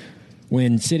Anakin,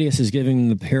 when Sidious is giving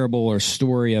the parable or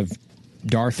story of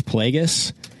Darth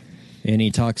Plagueis, and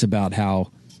he talks about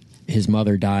how his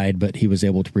mother died, but he was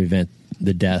able to prevent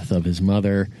the death of his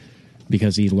mother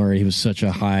because he learned he was such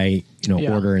a high,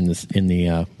 order in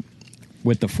the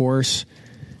with the Force,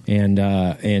 and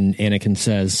Anakin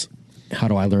says, "How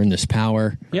do I learn this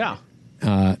power?" Yeah.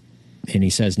 And he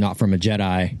says, "Not from a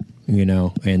Jedi,"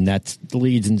 and that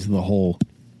leads into the whole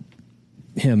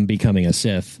him becoming a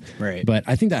Sith. Right. But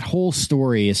I think that whole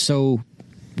story is so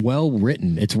well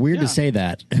written. It's weird to say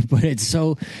that, but it's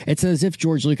as if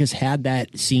George Lucas had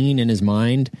that scene in his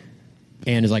mind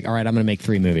and is like, all right, I'm going to make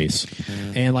 3 movies.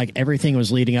 And like everything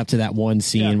was leading up to that one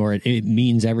scene where it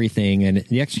means everything, and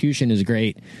the execution is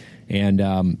great.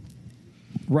 And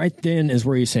right then is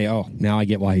where you say, oh, now I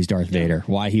get why he's Darth Vader,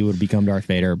 why he would become Darth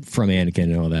Vader from Anakin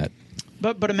and all that.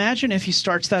 But imagine if he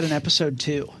starts that in episode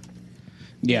 2.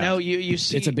 Yeah. You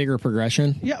see, it's a bigger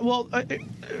progression. Yeah, well,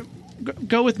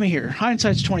 go with me here.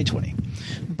 Hindsight's 20/20.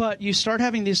 But you start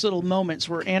having these little moments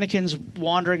where Anakin's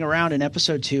wandering around in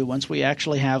episode 2 once we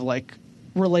actually have like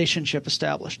relationship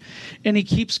established, and he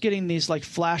keeps getting these like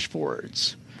flash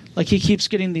forwards. Like he keeps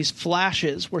getting these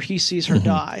flashes where he sees her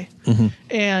die,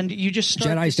 and you just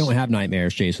start Jedis don't have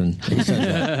nightmares, Jason. He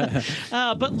said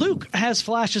that. but Luke has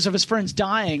flashes of his friends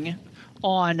dying.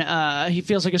 He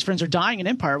feels like his friends are dying in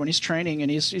Empire when he's training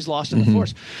and he's lost in the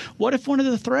Force. What if one of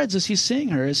the threads as he's seeing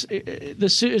her is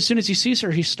as soon as he sees her,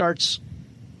 he starts.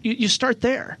 You start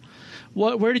there.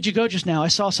 Where did you go just now? I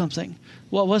saw something.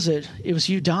 What was it? It was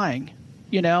you dying.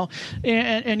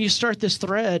 And you start this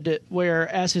thread where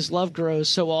as his love grows,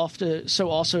 so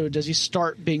also does he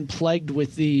start being plagued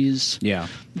with these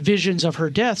visions of her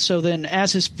death. So then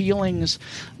as his feelings,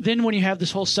 then when you have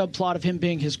this whole subplot of him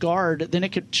being his guard, then it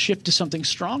could shift to something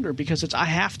stronger because it's I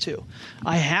have to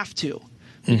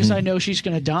because I know she's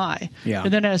going to die. Yeah.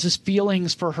 And then as his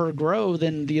feelings for her grow,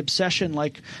 then the obsession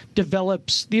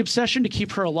develops. The obsession to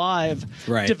keep her alive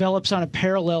develops on a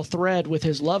parallel thread with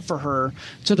his love for her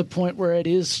to the point where it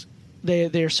is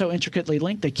they're so intricately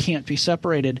linked they can't be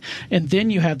separated. And then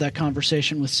you have that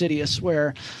conversation with Sidious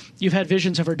where you've had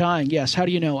visions of her dying. Yes. How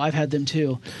do you know? I've had them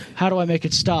too. How do I make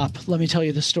it stop? Let me tell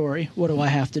you the story. What do I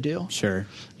have to do? Sure.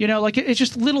 It's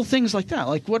just little things like that.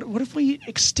 Like what if we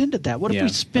extended that? What if we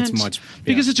spent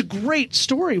because it's a great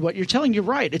story. What you're telling, you're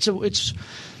right. It's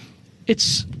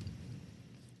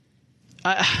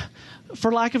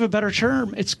for lack of a better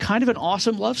term, it's kind of an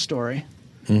awesome love story.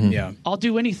 Yeah, I'll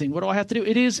do anything. What do I have to do?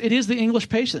 It is the English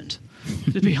Patient.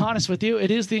 To be honest with you,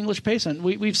 it is the English Patient.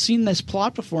 We've seen this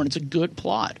plot before, and it's a good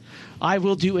plot. I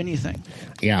will do anything.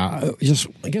 Yeah,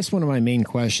 I guess one of my main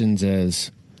questions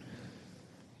is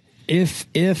if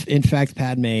in fact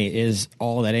Padme is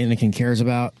all that Anakin cares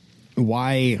about,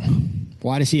 why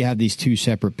does he have these 2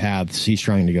 separate paths he's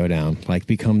trying to go down? Like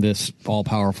become this all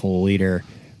powerful leader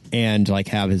and like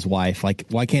have his wife. Like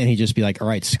why can't he just be like, all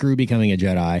right, screw becoming a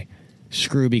Jedi.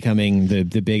 Screw becoming the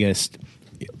biggest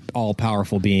all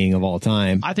powerful being of all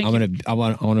time. I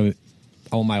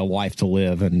want my wife to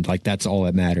live, and like that's all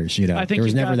that matters. There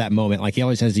was never that moment. Like he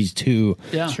always has these 2.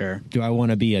 Yeah, sure. Do I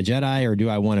want to be a Jedi or do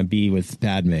I want to be with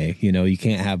Padme? You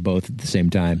can't have both at the same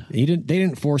time. They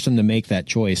didn't force him to make that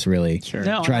choice. Really, sure.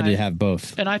 No, tried to have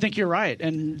both. And I think you're right.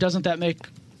 And doesn't that make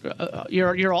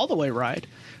you're all the way right?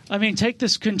 I mean, take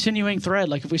this continuing thread.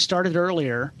 Like if we started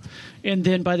earlier, and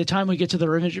then by the time we get to the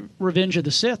Revenge of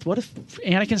the Sith, what if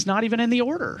Anakin's not even in the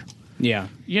Order? Yeah.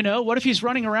 What if he's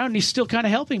running around and he's still kind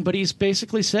of helping, but he's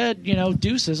basically said,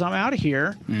 deuces, I'm out of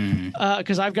here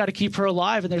because I've got to keep her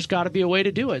alive, and there's got to be a way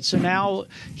to do it. So now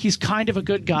he's kind of a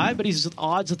good guy, but he's at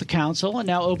odds at the council, and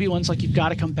now Obi-Wan's like, you've got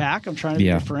to come back. I'm trying to be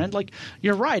your friend. Like,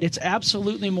 you're right. It's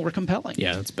absolutely more compelling.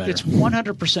 Yeah, that's better. It's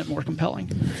 100% more compelling.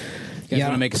 You guys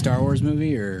want to make a Star Wars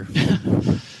movie or?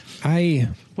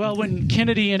 Well, when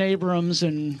Kennedy and Abrams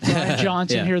and Ryan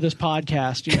Johnson hear this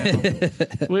podcast,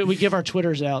 we give our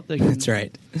Twitters out. That's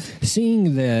right.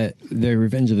 Seeing the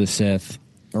Revenge of the Sith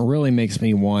really makes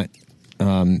me want,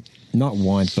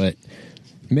 but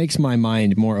makes my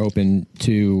mind more open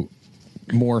to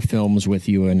more films with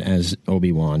Ewan as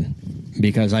Obi-Wan,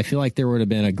 because I feel like there would have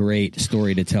been a great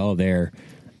story to tell there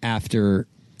after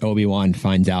Obi-Wan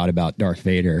finds out about Darth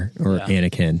Vader or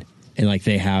Anakin. And like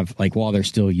they have, like while they're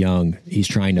still young, he's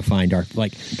trying to find Darth,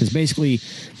 like, because basically,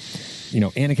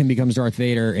 Anakin becomes Darth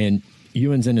Vader, and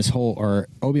Obi-Wan's in his whole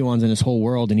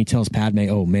world, and he tells Padme,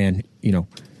 "Oh man,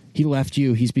 he left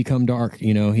you. He's become dark.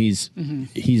 He's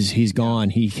gone.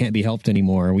 He can't be helped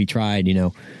anymore. We tried.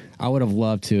 I would have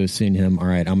loved to have seen him. All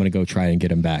right, I'm going to go try and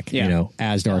get him back. Yeah. You know,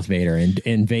 as Darth Vader,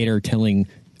 and Vader telling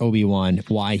Obi-Wan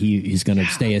why he's going to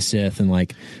stay a Sith, and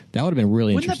like that would have been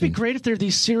really Wouldn't that be interesting. great if there are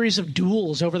these series of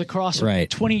duels over the course of Right.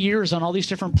 20 years on all these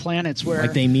different planets where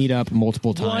Like they meet up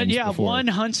multiple times. one, before. one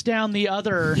hunts down the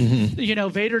other, you know,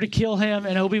 Vader to kill him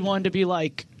and Obi-Wan to be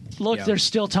like, look, Yeah. there's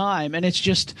still time. And it's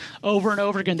just over and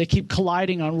over again. They keep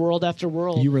colliding on world after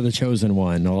world. You were the chosen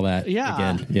one, all that.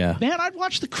 yeah. Again. Yeah. Man, I'd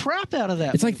watch the crap out of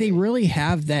that. It's like they really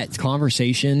have that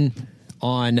conversation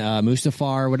on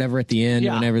Mustafar or whatever at the end,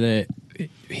 Yeah. whenever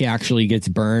he actually gets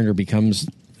burned or becomes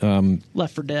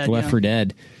Left for Dead. Left yeah. for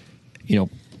Dead. You know,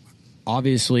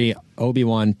 obviously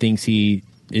Obi-Wan thinks he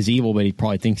is evil, but he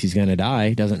probably thinks he's going to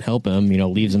die. Doesn't help him. You know,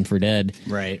 leaves him for dead.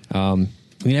 Right.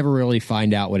 We never really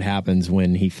find out what happens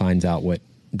when he finds out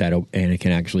that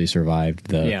Anakin actually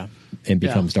survived and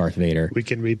becomes Darth Vader. We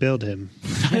can rebuild him.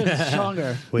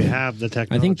 Stronger. We have the I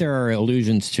technology. think there are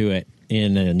allusions to it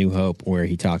in A New Hope where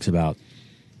he talks about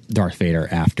Darth Vader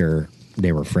after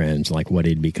they were friends, like what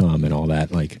he'd become and all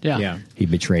that. Like, Yeah. he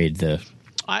betrayed the.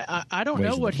 I don't Ways know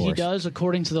of the what he Force. does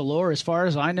according to the lore. As far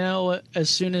as I know, as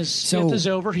soon as Sith is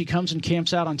over, he comes and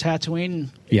camps out on Tatooine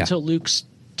Yeah. until Luke's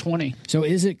 20. So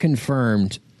is it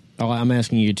confirmed? Oh, I'm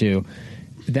asking you too.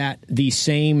 That the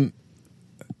same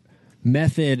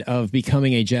method of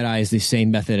becoming a Jedi is the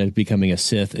same method of becoming a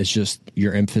Sith. It's just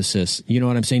your emphasis. You know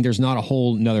what I'm saying? There's not a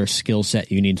whole another skill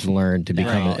set you need to learn to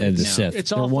become the Sith. It's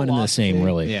They're all one and the same, philosophy.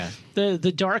 really. Yeah.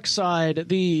 The dark side,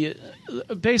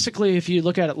 basically, if you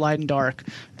look at it light and dark,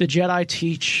 the Jedi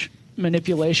teach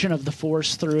manipulation of the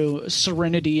Force through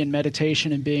serenity and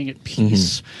meditation and being at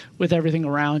peace with everything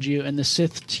around you, and the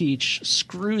Sith teach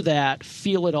screw that,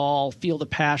 feel it all, feel the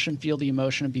passion, feel the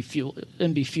emotion, and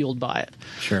be fueled by it.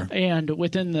 Sure. And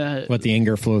within the Let the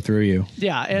anger flow through you.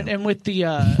 yeah, and with the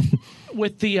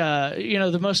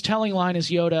the most telling line is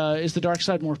Yoda, is the dark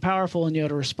side more powerful? And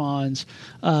Yoda responds,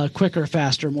 quicker,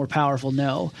 faster, more powerful,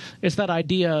 no. It's that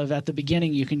idea of at the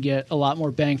beginning you can get a lot more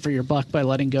bang for your buck by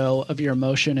letting go of your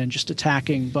emotion and just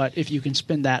attacking, but if you can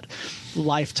spend that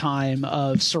lifetime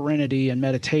of serenity and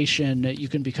meditation, you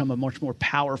can become a much more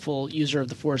powerful user of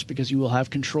the Force because you will have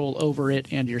control over it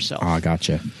and yourself. Oh,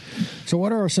 gotcha. So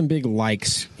what are some big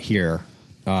likes here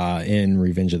in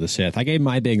Revenge of the Sith? I gave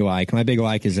my big like. My big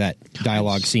like is that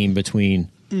dialogue scene between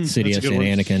Sidious good and one.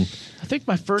 Anakin. I think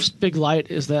my first big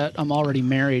light is that I'm already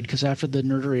married, because after the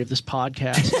nerdery of this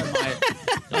podcast,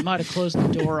 I might have closed the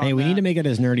door on Hey, we that. need to make it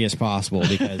as nerdy as possible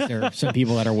because there are some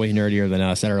people that are way nerdier than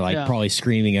us that are like Yeah. probably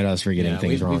screaming at us for getting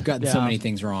things wrong. We've gotten so Yeah. many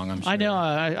things wrong. I'm sure. I know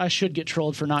I should get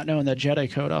trolled for not knowing that Jedi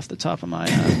code off the top of my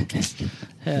head.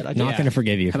 I Not did, going to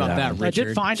forgive you How for about that. that, one. I did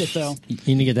Richard? find it, though.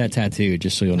 You need to get that tattooed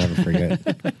just so you'll never forget.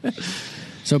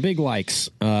 So big likes.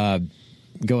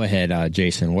 Go ahead,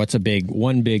 Jason. What's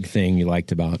one big thing you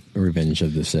liked about Revenge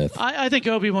of the Sith? I think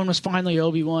Obi-Wan was finally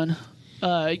Obi-Wan.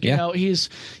 You know, he's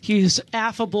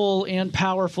affable and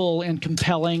powerful and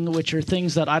compelling, which are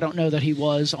things that I don't know that he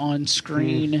was on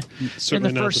screen in Certainly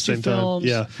the not at first the two same time. films.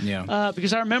 Yeah. Yeah.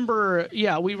 Because I remember,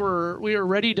 we were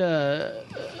ready to.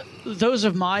 Those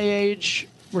of my age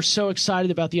were so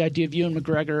excited about the idea of Ewan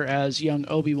McGregor as young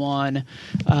Obi-Wan.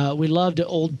 We loved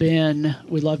Old Ben.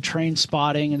 We loved Train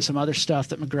Spotting and some other stuff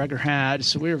that McGregor had.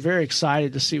 So we were very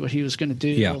excited to see what he was going to do.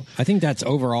 Yeah, I think that's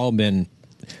overall been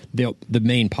the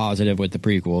main positive with the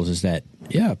prequels is that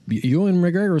Ewan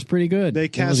McGregor was pretty good. They He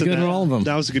was casted good in all of them.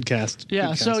 That was a good cast. Yeah,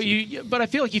 Good so casting. but I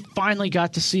feel like you finally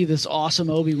got to see this awesome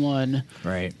Obi-Wan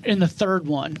Right. in the third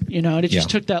one, and it just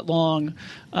Yeah. took that long.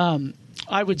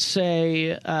 I would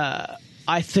say,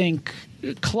 I think,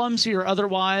 clumsy or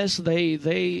otherwise, they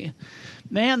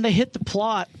hit the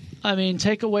plot. I mean,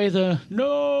 take away the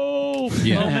no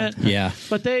moment. Yeah.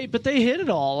 But they hit it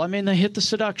all. I mean, they hit the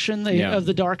seduction of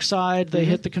the dark side. They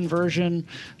hit the conversion.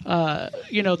 They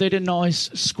didn't always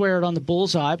square it on the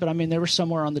bullseye, but I mean, they were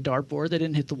somewhere on the dartboard. They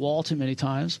didn't hit the wall too many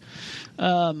times.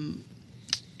 And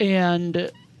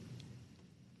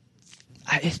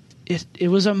it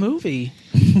was a movie.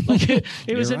 Like it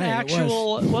was You're an right, it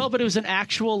actual. Well, but it was an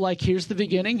actual. Like, here's the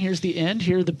beginning. Here's the end.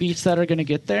 Here are the beats that are going to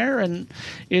get there, and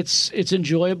it's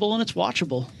enjoyable and it's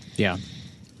watchable. Yeah.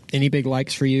 Any big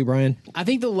likes for you, Brian? I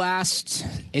think the last,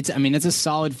 it's a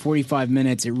solid 45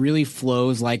 minutes. It really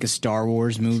flows like a Star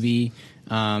Wars movie.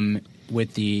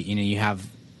 With the, you have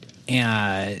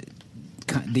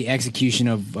the execution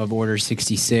of Order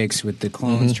 66 with the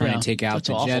clones trying Yeah, to take out that's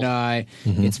the awful. Jedi.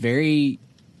 It's very.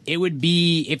 It would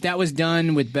be, if that was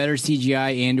done with better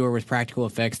CGI and or with practical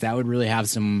effects, that would really have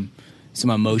some some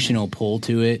emotional pull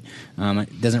to it.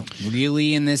 It doesn't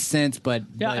really in this sense, but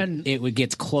and it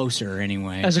gets closer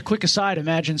anyway. As a quick aside,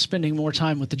 imagine spending more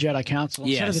time with the Jedi Council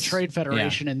instead of the Yes. Trade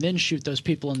Federation, and then shoot those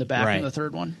people in the back in the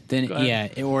third one. Then Go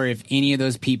ahead. or if any of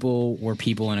those people were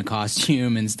people in a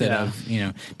costume instead of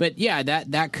but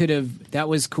that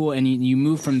was cool, and you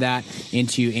move from that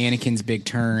into Anakin's big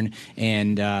turn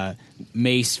and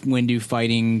Mace Windu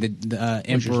fighting the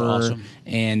Emperor, awesome.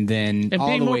 and then And all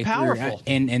being the more way powerful. through,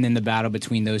 and then the battle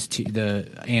between those two, the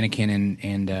Anakin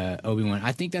and Obi-Wan.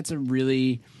 I think that's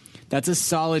a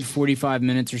solid 45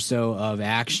 minutes or so of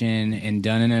action and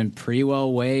done in a pretty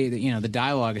well way. The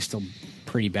dialogue is still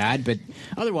pretty bad, but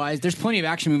otherwise there's plenty of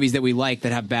action movies that we like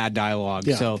that have bad dialogue.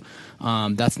 Yeah. So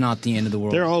that's not the end of the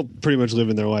world. They're all pretty much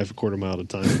living their life a quarter mile at a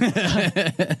time.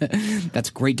 That's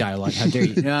great dialogue. How dare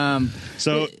you?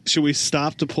 So, should we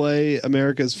stop to play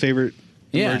America's favorite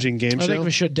emerging game I show? think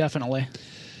we should definitely.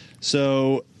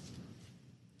 So,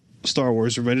 Star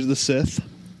Wars: Revenge of the Sith.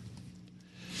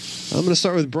 I'm going to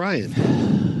start with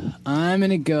Brian. I'm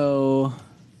gonna go.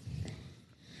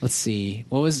 Let's see.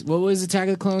 What was Attack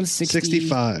of the Clones?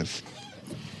 65.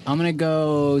 I'm gonna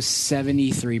go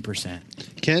 73%.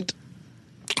 Kent.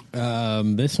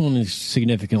 This one is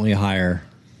significantly higher.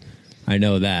 I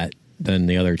know that than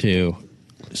the other two.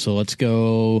 So let's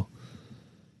go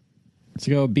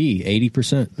B,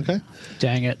 80%. Okay.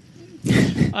 Dang it.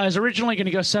 I was originally going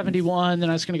to go 71, then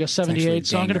I was going to go 78,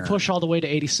 so I'm going to danger. push all the way to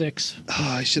 86. Oh,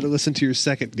 I should have listened to your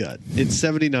second gut. It's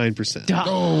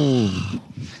 79%.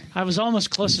 I was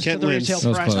almost closest Kent to the wins. retail That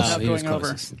was price close. without He was going over.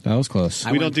 closest. That was close.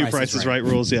 I We went don't do Price is Price is Right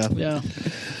rules, yeah. Yeah.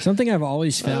 Something I've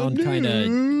always found kind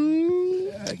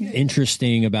of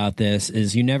interesting about this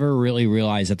is you never really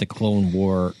realize that the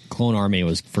Clone Army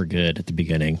was for good at the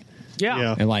beginning.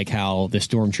 Yeah. And like how the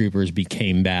stormtroopers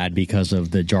became bad because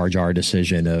of the Jar Jar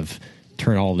decision of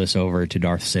turn all this over to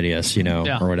Darth Sidious,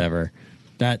 or whatever.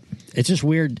 That it's just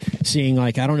weird seeing,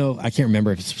 like, I don't know, I can't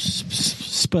remember if it's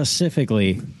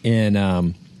specifically in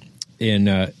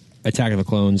Attack of the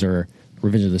Clones or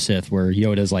Revenge of the Sith, where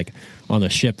Yoda's like on the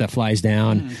ship that flies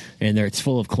down and it's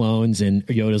full of clones and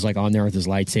Yoda's like on there with his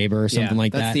lightsaber or something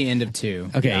like that. That's the end of 2.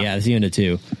 Okay, yeah, that's the end of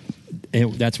 2.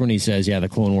 And that's when he says, the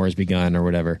Clone Wars begun or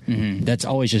whatever. That's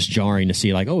always just jarring to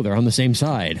see, like, oh, they're on the same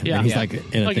side. Yeah. And he's Yeah.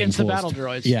 like in a Against thing the full of- battle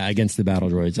droids. Yeah, against the battle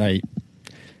droids.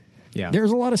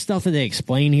 There's a lot of stuff that they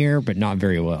explain here, but not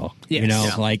very well. Yes.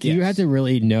 Yeah. You have to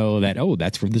really know that,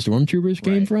 that's where the stormtroopers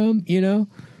came Right. from,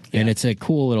 And it's a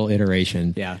cool little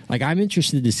iteration. Yeah. Like, I'm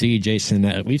interested to see,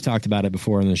 Jason, we've talked about it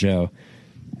before on the show,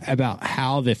 about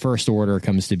how the First Order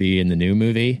comes to be in the new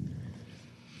movie.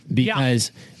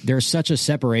 Because there's such a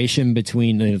separation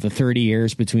between the 30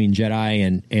 years between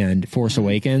Jedi and Force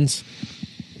Awakens.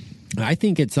 I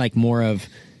think it's like more of,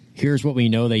 here's what we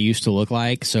know they used to look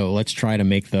like, so let's try to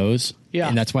make those. Yeah.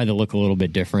 And that's why they look a little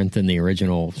bit different than the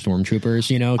original Stormtroopers,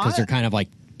 because they're kind of like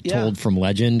told from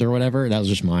legend or whatever. That was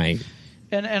just my...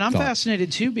 And I'm thought.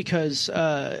 fascinated, too, because,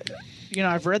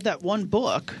 I've read that one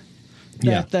book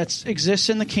that exists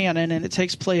in the canon, and it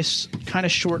takes place kind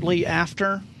of shortly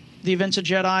after the events of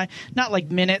Jedi. Not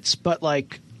like minutes, but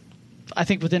like, I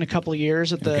think within a couple of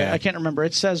years. I can't remember.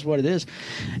 It says what it is.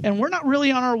 And we're not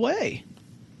really on our way.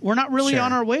 We're not really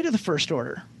on our way to the First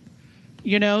Order.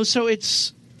 So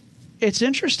it's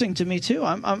interesting to me, too.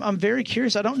 I'm very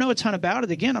curious. I don't know a ton about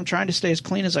it. Again, I'm trying to stay as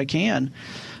clean as I can.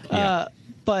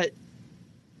 But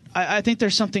I think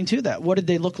there's something to that. What did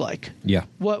they look like? Yeah.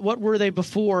 What were they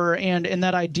before? And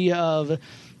that idea of,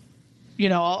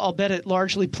 I'll bet it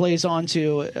largely plays on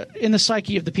to, in the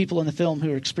psyche of the people in the film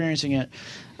who are experiencing it,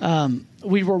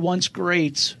 we were once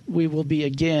great, we will be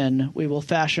again, we will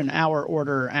fashion our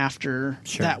order after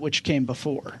that which came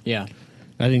before. Yeah.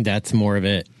 I think that's more of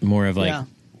it. More of like,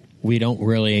 we don't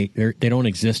really, they don't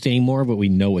exist anymore, but we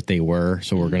know what they were,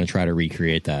 so we're going to try to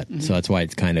recreate that. So that's why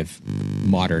it's kind of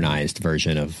modernized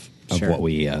version of what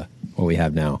we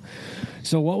have now.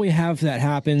 So what we have that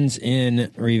happens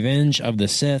in Revenge of the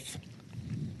Sith,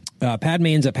 Padme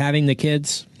ends up having the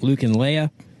kids, Luke and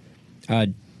Leia,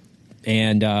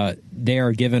 and they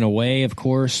are given away, of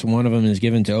course. One of them is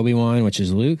given to Obi-Wan, which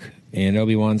is Luke, and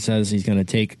Obi-Wan says he's going to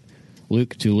take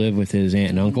Luke to live with his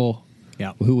aunt and uncle,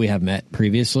 who we have met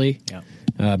previously,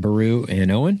 Beru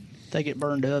and Owen. They get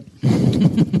burned up.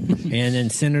 And then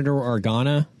Senator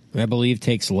Organa, I believe,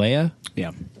 takes Leia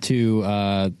to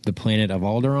the planet of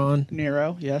Alderaan.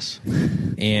 Nero, yes.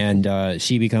 And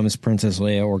she becomes Princess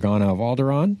Leia Organa of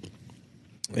Alderaan.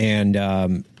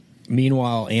 And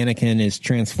meanwhile, Anakin is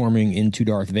transforming into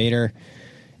Darth Vader.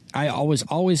 I was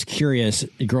always curious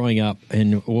growing up,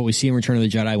 and what we see in Return of the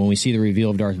Jedi when we see the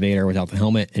reveal of Darth Vader without the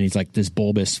helmet, and he's like this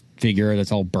bulbous figure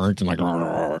that's all burnt and like,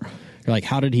 you're like,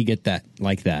 how did he get that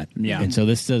like that? Yeah. And so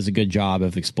this does a good job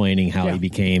of explaining how Yeah. he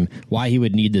became, why he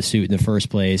would need the suit in the first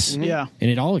place. Yeah. And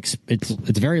it all it's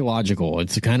very logical.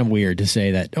 It's kind of weird to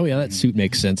say that, oh yeah, that suit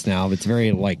makes sense now. But it's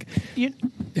very like You,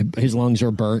 his lungs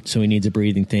are burnt, so he needs a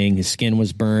breathing thing. His skin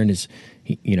was burned.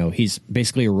 He's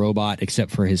basically a robot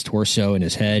except for his torso and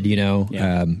his head.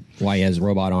 Yeah. Why he has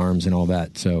robot arms and all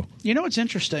that. So you know what's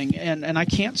interesting, and I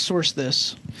can't source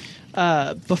this.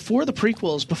 Before the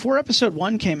prequels, before Episode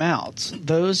 1 came out,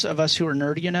 those of us who are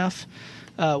nerdy enough,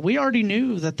 we already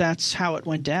knew that that's how it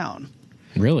went down.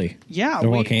 really, Yeah, the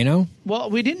volcano. Well,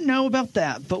 we didn't know about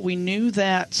that, but we knew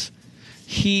that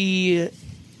he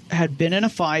had been in a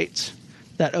fight,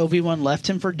 that Obi-Wan left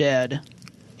him for dead,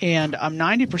 and I'm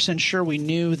 90% sure we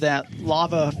knew that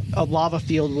a lava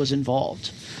field was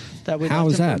involved. That we How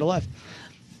left is him that? for dead alive.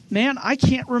 Man, I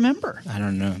can't remember. I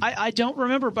don't know. I don't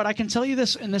remember, but I can tell you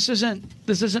this, and this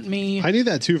isn't me. I knew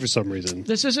that too for some reason.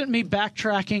 This isn't me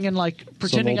backtracking and like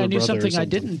pretending I older knew brother or something I something.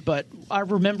 didn't. But I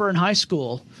remember in high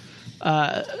school,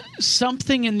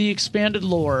 something in the expanded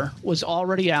lore was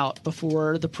already out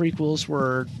before the prequels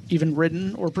were even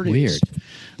written or produced. Weird.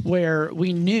 Where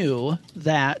we knew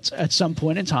that at some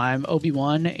point in time,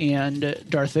 Obi-Wan and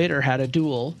Darth Vader had a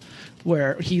duel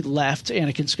where he left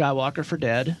Anakin Skywalker for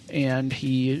dead, and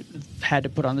he had to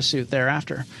put on the suit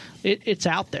thereafter. It's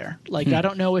out there. Like, I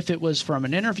don't know if it was from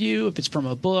an interview, if it's from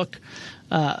a book,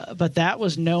 but that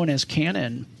was known as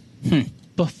canon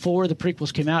before the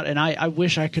prequels came out. And I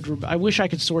wish I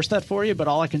could source that for you, but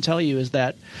all I can tell you is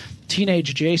that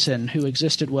Teenage Jason, who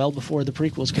existed well before the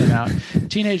prequels came out,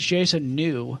 Teenage Jason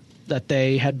knew that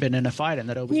they had been in a fight and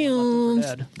that Obi-Wan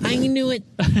left them for dead. I knew it.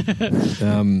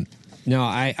 No,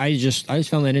 I just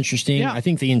found that interesting. Yeah. I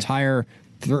think the entire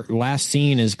last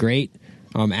scene is great.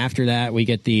 After that, we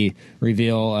get the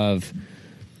reveal of,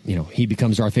 he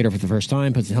becomes Darth Vader for the first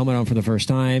time, puts the helmet on for the first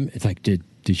time. It's like, did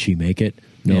she make it?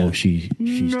 No, Yeah. she's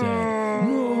dead.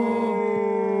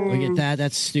 No. We get that.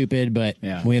 That's stupid, but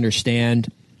Yeah. we understand.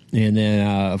 And then,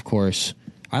 of course,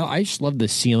 I just love the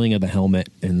sealing of the helmet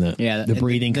and the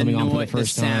breathing coming on for the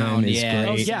first time. Is yeah,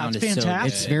 great. Oh, yeah, sound it's is so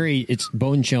fantastic. good. It's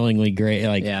bone-chillingly great.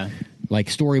 Like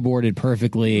storyboarded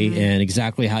perfectly and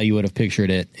exactly how you would have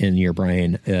pictured it in your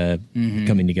brain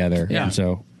coming together. Yeah. And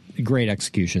so great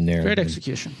execution there. Great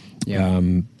execution.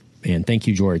 And thank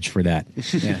you, George, for that.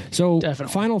 Yeah. So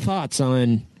Definitely. final thoughts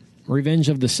on Revenge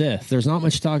of the Sith. There's not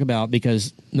much to talk about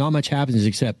because not much happens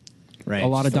except Right, a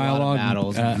lot of just a lot of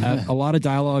dialogue. battles. A lot of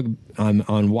dialogue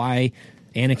on why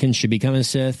Anakin should become a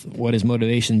Sith, what his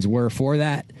motivations were for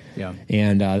that. Yeah.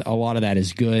 And a lot of that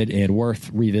is good and worth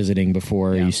revisiting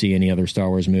before Yeah. you see any other Star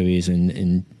Wars movies.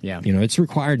 And Yeah. it's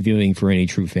required viewing for any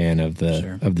true fan of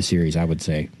the series, I would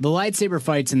say. The lightsaber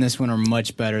fights in this one are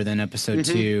much better than Episode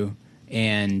 2,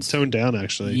 and Toned down,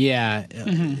 actually. yeah,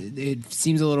 it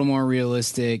seems a little more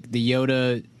realistic. The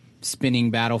Yoda spinning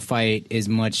battle fight is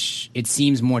it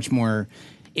seems much more.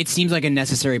 It seems like a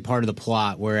necessary part of the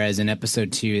plot, whereas in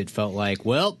Episode 2, it felt like,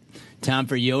 well, time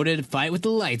for Yoda to fight with the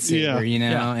lightsaber,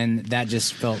 Yeah. Yeah. and that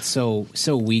just felt so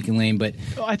weak and lame. But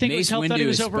I think it was Mace helped that Windu he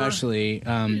was over- especially,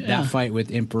 that fight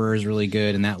with Emperor is really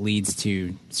good, and that leads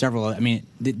to several. I mean,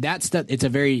 that stuff.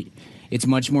 It's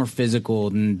much more physical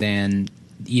than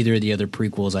either of the other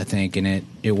prequels, I think, and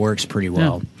it works pretty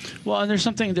well. Well, and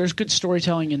there's good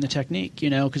storytelling in the technique,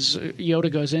 because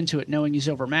Yoda goes into it knowing he's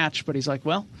overmatched, but he's like,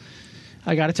 well,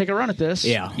 I got to take a run at this.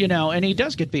 Yeah. And he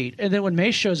does get beat. And then when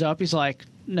Mace shows up, he's like,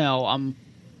 no, I'm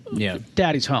Yeah.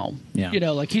 Daddy's home. Yeah.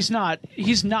 Like he's not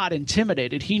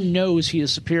intimidated. He knows he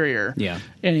is superior. Yeah.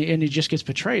 And he just gets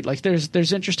betrayed. Like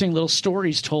there's interesting little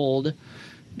stories told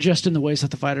just in the ways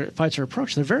that the fights are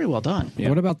approached. They're very well done. Yeah.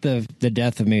 What about the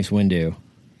death of Mace Windu?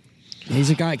 He's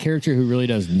a character who really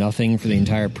does nothing for the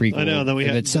entire prequel. I know, then we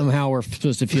but had- somehow we're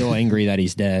supposed to feel angry that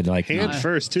he's dead. Like, Hand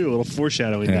first, too. A little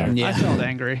foreshadowing Yeah. there. Yeah. I felt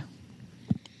angry.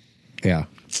 yeah.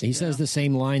 He says the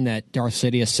same line that Darth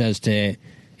Sidious says to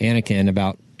Anakin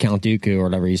about Count Dooku or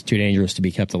whatever. He's too dangerous to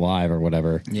be kept alive or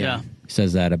whatever. Yeah. He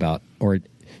says that about, or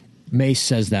Mace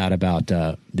says that about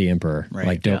the Emperor. Right.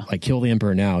 Like, don't, Yeah. like kill the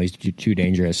Emperor now. He's too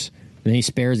dangerous. Then he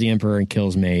spares the Emperor and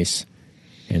kills Mace.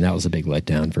 And that was a big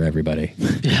letdown for everybody.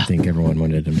 I think everyone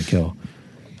wanted him to kill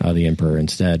the Emperor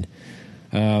instead.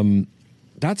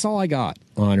 That's all I got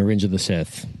on Revenge of the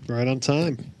Sith. Right on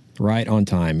time. Right on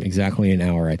time. Exactly an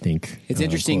hour, I think. It's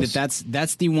interesting close.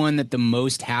 that's the one that the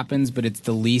most happens, but it's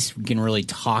the least we can really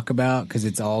talk about because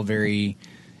it's all very.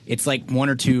 It's like one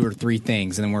or two or three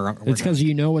things, and then we're It's because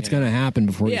you know what's going to happen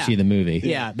before you Yeah. see the movie.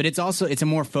 Yeah, but it's a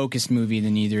more focused movie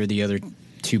than either of the other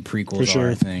two prequels For sure.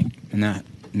 are, I think, and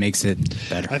makes it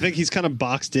better. I think he's kind of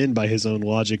boxed in by his own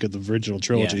logic of the original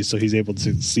trilogy, so he's able to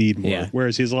succeed more. Yeah.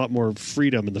 Whereas he has a lot more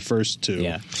freedom in the first two.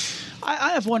 Yeah.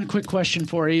 I have one quick question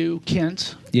for you,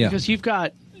 Kent. Yeah. Because you've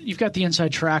got the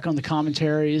inside track on the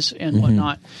commentaries and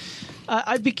whatnot.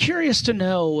 I'd be curious to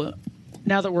know,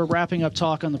 now that we're wrapping up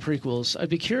talk on the prequels, I'd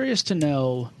be curious to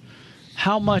know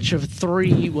how much of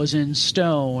 3 was in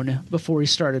stone before he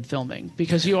started filming.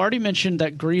 Because you already mentioned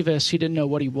that Grievous, he didn't know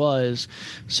what he was.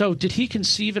 So did he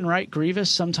conceive and write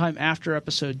Grievous sometime after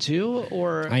episode 2?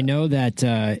 Or I know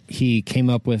that he came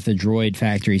up with the droid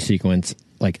factory sequence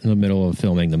like in the middle of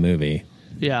filming the movie.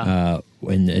 Yeah.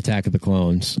 In Attack of the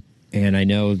Clones. And I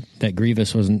know that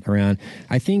Grievous wasn't around.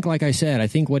 I think, like I said, I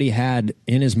think what he had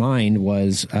in his mind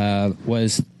was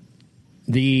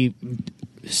the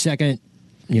second,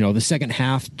 the second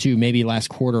half to maybe last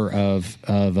quarter of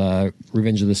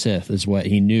Revenge of the Sith is what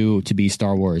he knew to be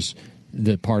Star Wars,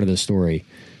 the part of the story,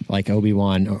 like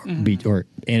Obi-Wan or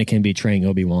Anakin betraying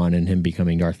Obi-Wan and him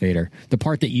becoming Darth Vader. The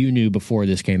part that you knew before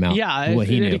this came out. Yeah, what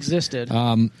he it knew. existed.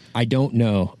 I don't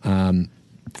know.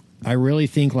 I really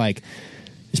think, like,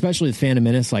 especially with Phantom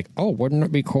Menace, like, oh, wouldn't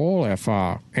it be cool if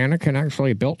Anakin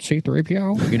actually built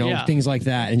C-3PO? Things like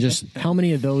that. And just how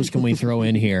many of those can we throw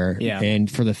in here? Yeah.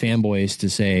 And for the fanboys to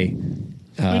say,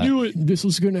 I knew it. This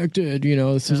was connected.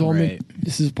 This is all. Right.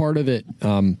 This is part of it.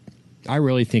 I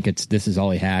really think this is all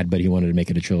he had, but he wanted to make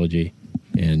it a trilogy,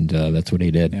 and that's what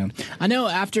he did. Yeah. I know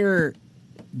after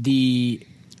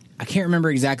I can't remember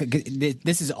exactly.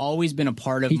 This has always been a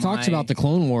part of. He talks about the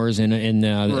Clone Wars in A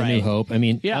New Hope. I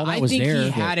mean, all that was I think there. He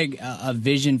had a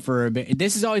vision for a bit.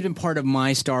 This has always been part of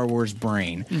my Star Wars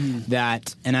brain.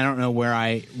 That, and I don't know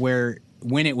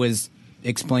when it was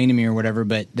explained to me or whatever,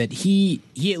 but that he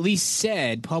at least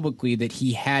said publicly that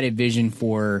he had a vision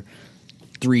for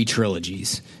 3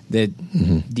 trilogies. That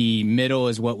the middle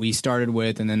is what we started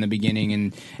with, and then the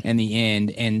beginning and the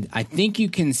end. And I think you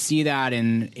can see that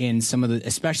in some of the,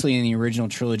 especially in the original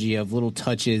trilogy, of little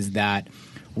touches that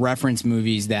reference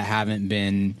movies that haven't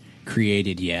been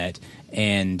created yet.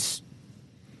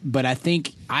 But I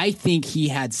think he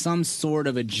had some sort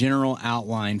of a general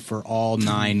outline for all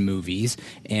 9 movies,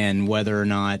 and whether or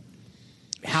not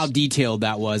how detailed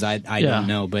that was, I don't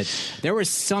know, but there was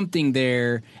something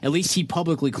there. At least he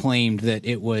publicly claimed that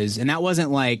it was, and that wasn't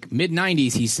like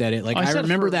mid-90s. He said it like I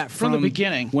remember that from the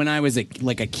beginning when I was a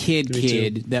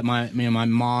kid that my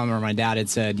mom or my dad had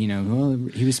said, well,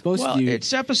 he was supposed to do.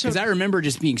 It's episode, because I remember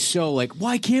just being so like,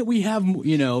 why can't we have more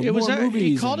movies?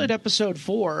 He called it episode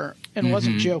 4 and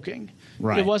wasn't joking.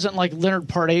 Right. It wasn't like Leonard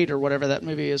Part 8 or whatever that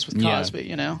movie is with Cosby.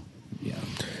 Yeah.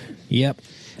 Yep.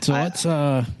 So let's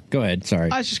go ahead. Sorry.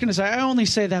 I was just going to say, I only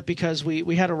say that because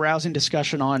we had a rousing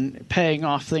discussion on paying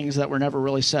off things that were never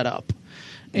really set up.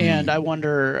 And I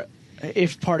wonder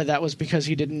if part of that was because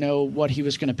he didn't know what he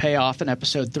was going to pay off in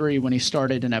episode 3 when he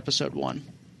started in episode 1.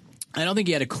 I don't think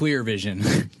he had a clear vision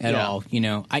at all.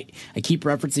 I keep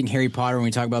referencing Harry Potter when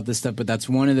we talk about this stuff, but that's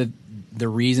one of the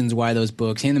reasons why those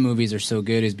books and the movies are so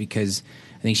good, is because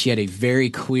I think she had a very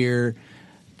clear,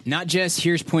 not just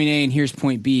here's point A and here's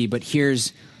point B, but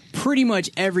here's pretty much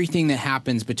everything that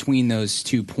happens between those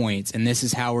 2 points, and this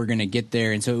is how we're going to get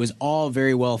there. And so it was all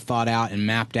very well thought out and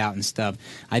mapped out and stuff.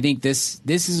 I think this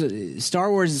is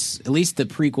Star Wars, at least the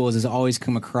prequels, has always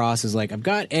come across as like, I've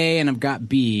got A and I've got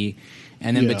B,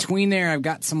 and then between there I've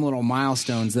got some little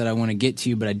milestones that I want to get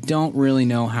to, but I don't really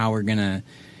know how we're gonna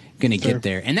get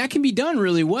there. And that can be done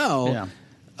really well.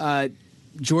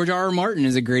 George R.R. Martin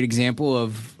is a great example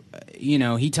of,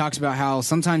 he talks about how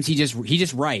sometimes he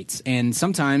just writes, and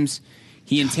sometimes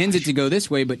he intends it to go this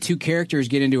way, but 2 characters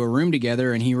get into a room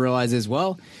together and he realizes,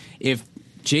 well, if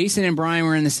Jason and Brian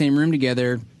were in the same room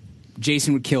together,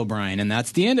 Jason would kill Brian, and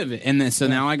that's the end of it. And then, so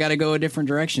now I got to go a different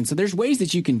direction. So there's ways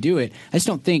that you can do it. I just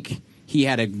don't think he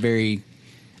had a great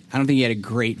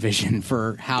vision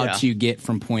for how to get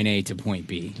from point A to point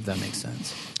B, if that makes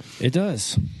sense. It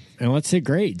does. And let's hit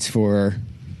grades for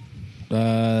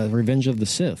Revenge of the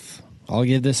Sith. I'll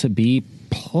give this a B+.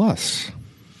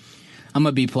 I'm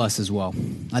a B+ as well.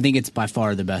 I think it's by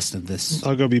far the best of this.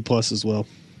 I'll go B+ as well.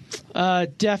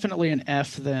 Definitely an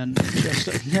F then.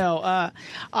 I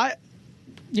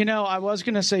was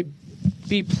going to say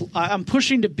B. I'm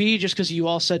pushing to B just because you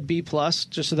all said B+,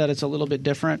 just so that it's a little bit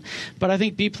different. But I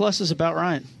think B+ is about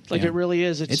right. Like, it really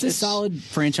is. It's a solid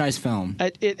franchise film.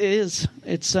 It is.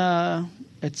 It's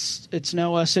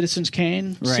no Citizen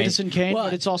Kane,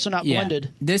 but it's also not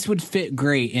blended. This would fit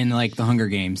great in like the Hunger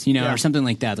Games, or something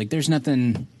like that. Like, there's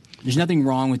nothing. There's nothing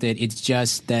wrong with it. It's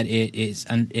just that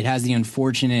it has the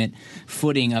unfortunate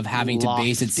footing of having to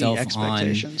base itself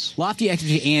on lofty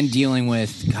expectations and dealing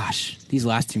with, gosh, these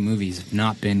last two movies have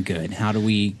not been good. How do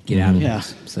we get out of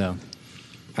this? So,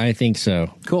 I think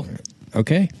so. Cool.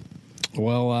 Okay.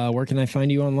 Well, where can I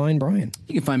find you online, Brian?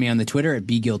 You can find me on the Twitter at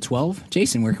bgill12.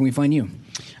 Jason, where can we find you?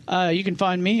 You can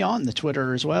find me on the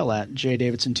Twitter as well at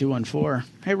jdavidson214.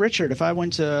 Hey, Richard, if I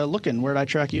went looking, where'd I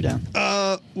track you down?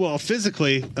 Well,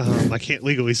 physically, I can't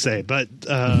legally say, but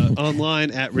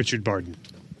online at Richard Barden.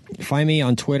 Find me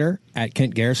on Twitter at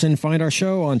Kent Garrison. Find our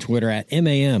show on Twitter at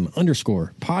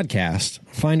MAM_podcast.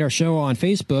 Find our show on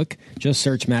Facebook. Just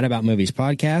search Mad About Movies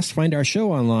Podcast. Find our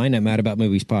show online at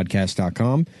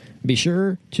madaboutmoviespodcast.com. Be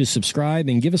sure to subscribe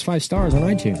and give us 5 stars on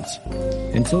iTunes.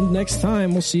 Until next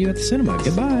time, we'll see you at the cinema.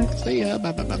 Goodbye. See ya.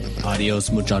 Bye, bye, bye, bye.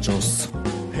 Adios, muchachos.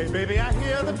 Hey, baby, I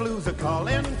hear the blues are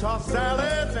calling. Tossed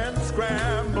salads and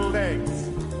scrambled eggs.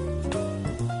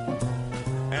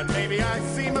 And maybe I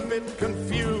seem a bit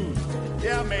confused.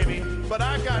 Yeah, maybe, but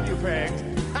I got you pegged.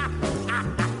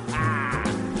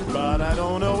 But I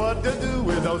don't know what to do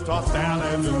with those tossed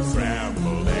salads and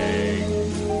scrambled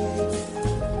eggs.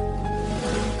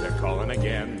 They're calling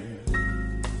again.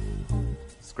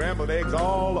 Scrambled eggs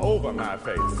all over my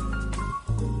face.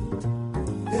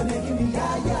 They're making me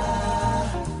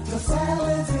yah-yah. The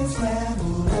salads and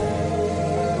scrambled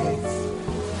eggs.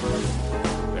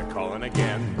 They're calling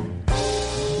again.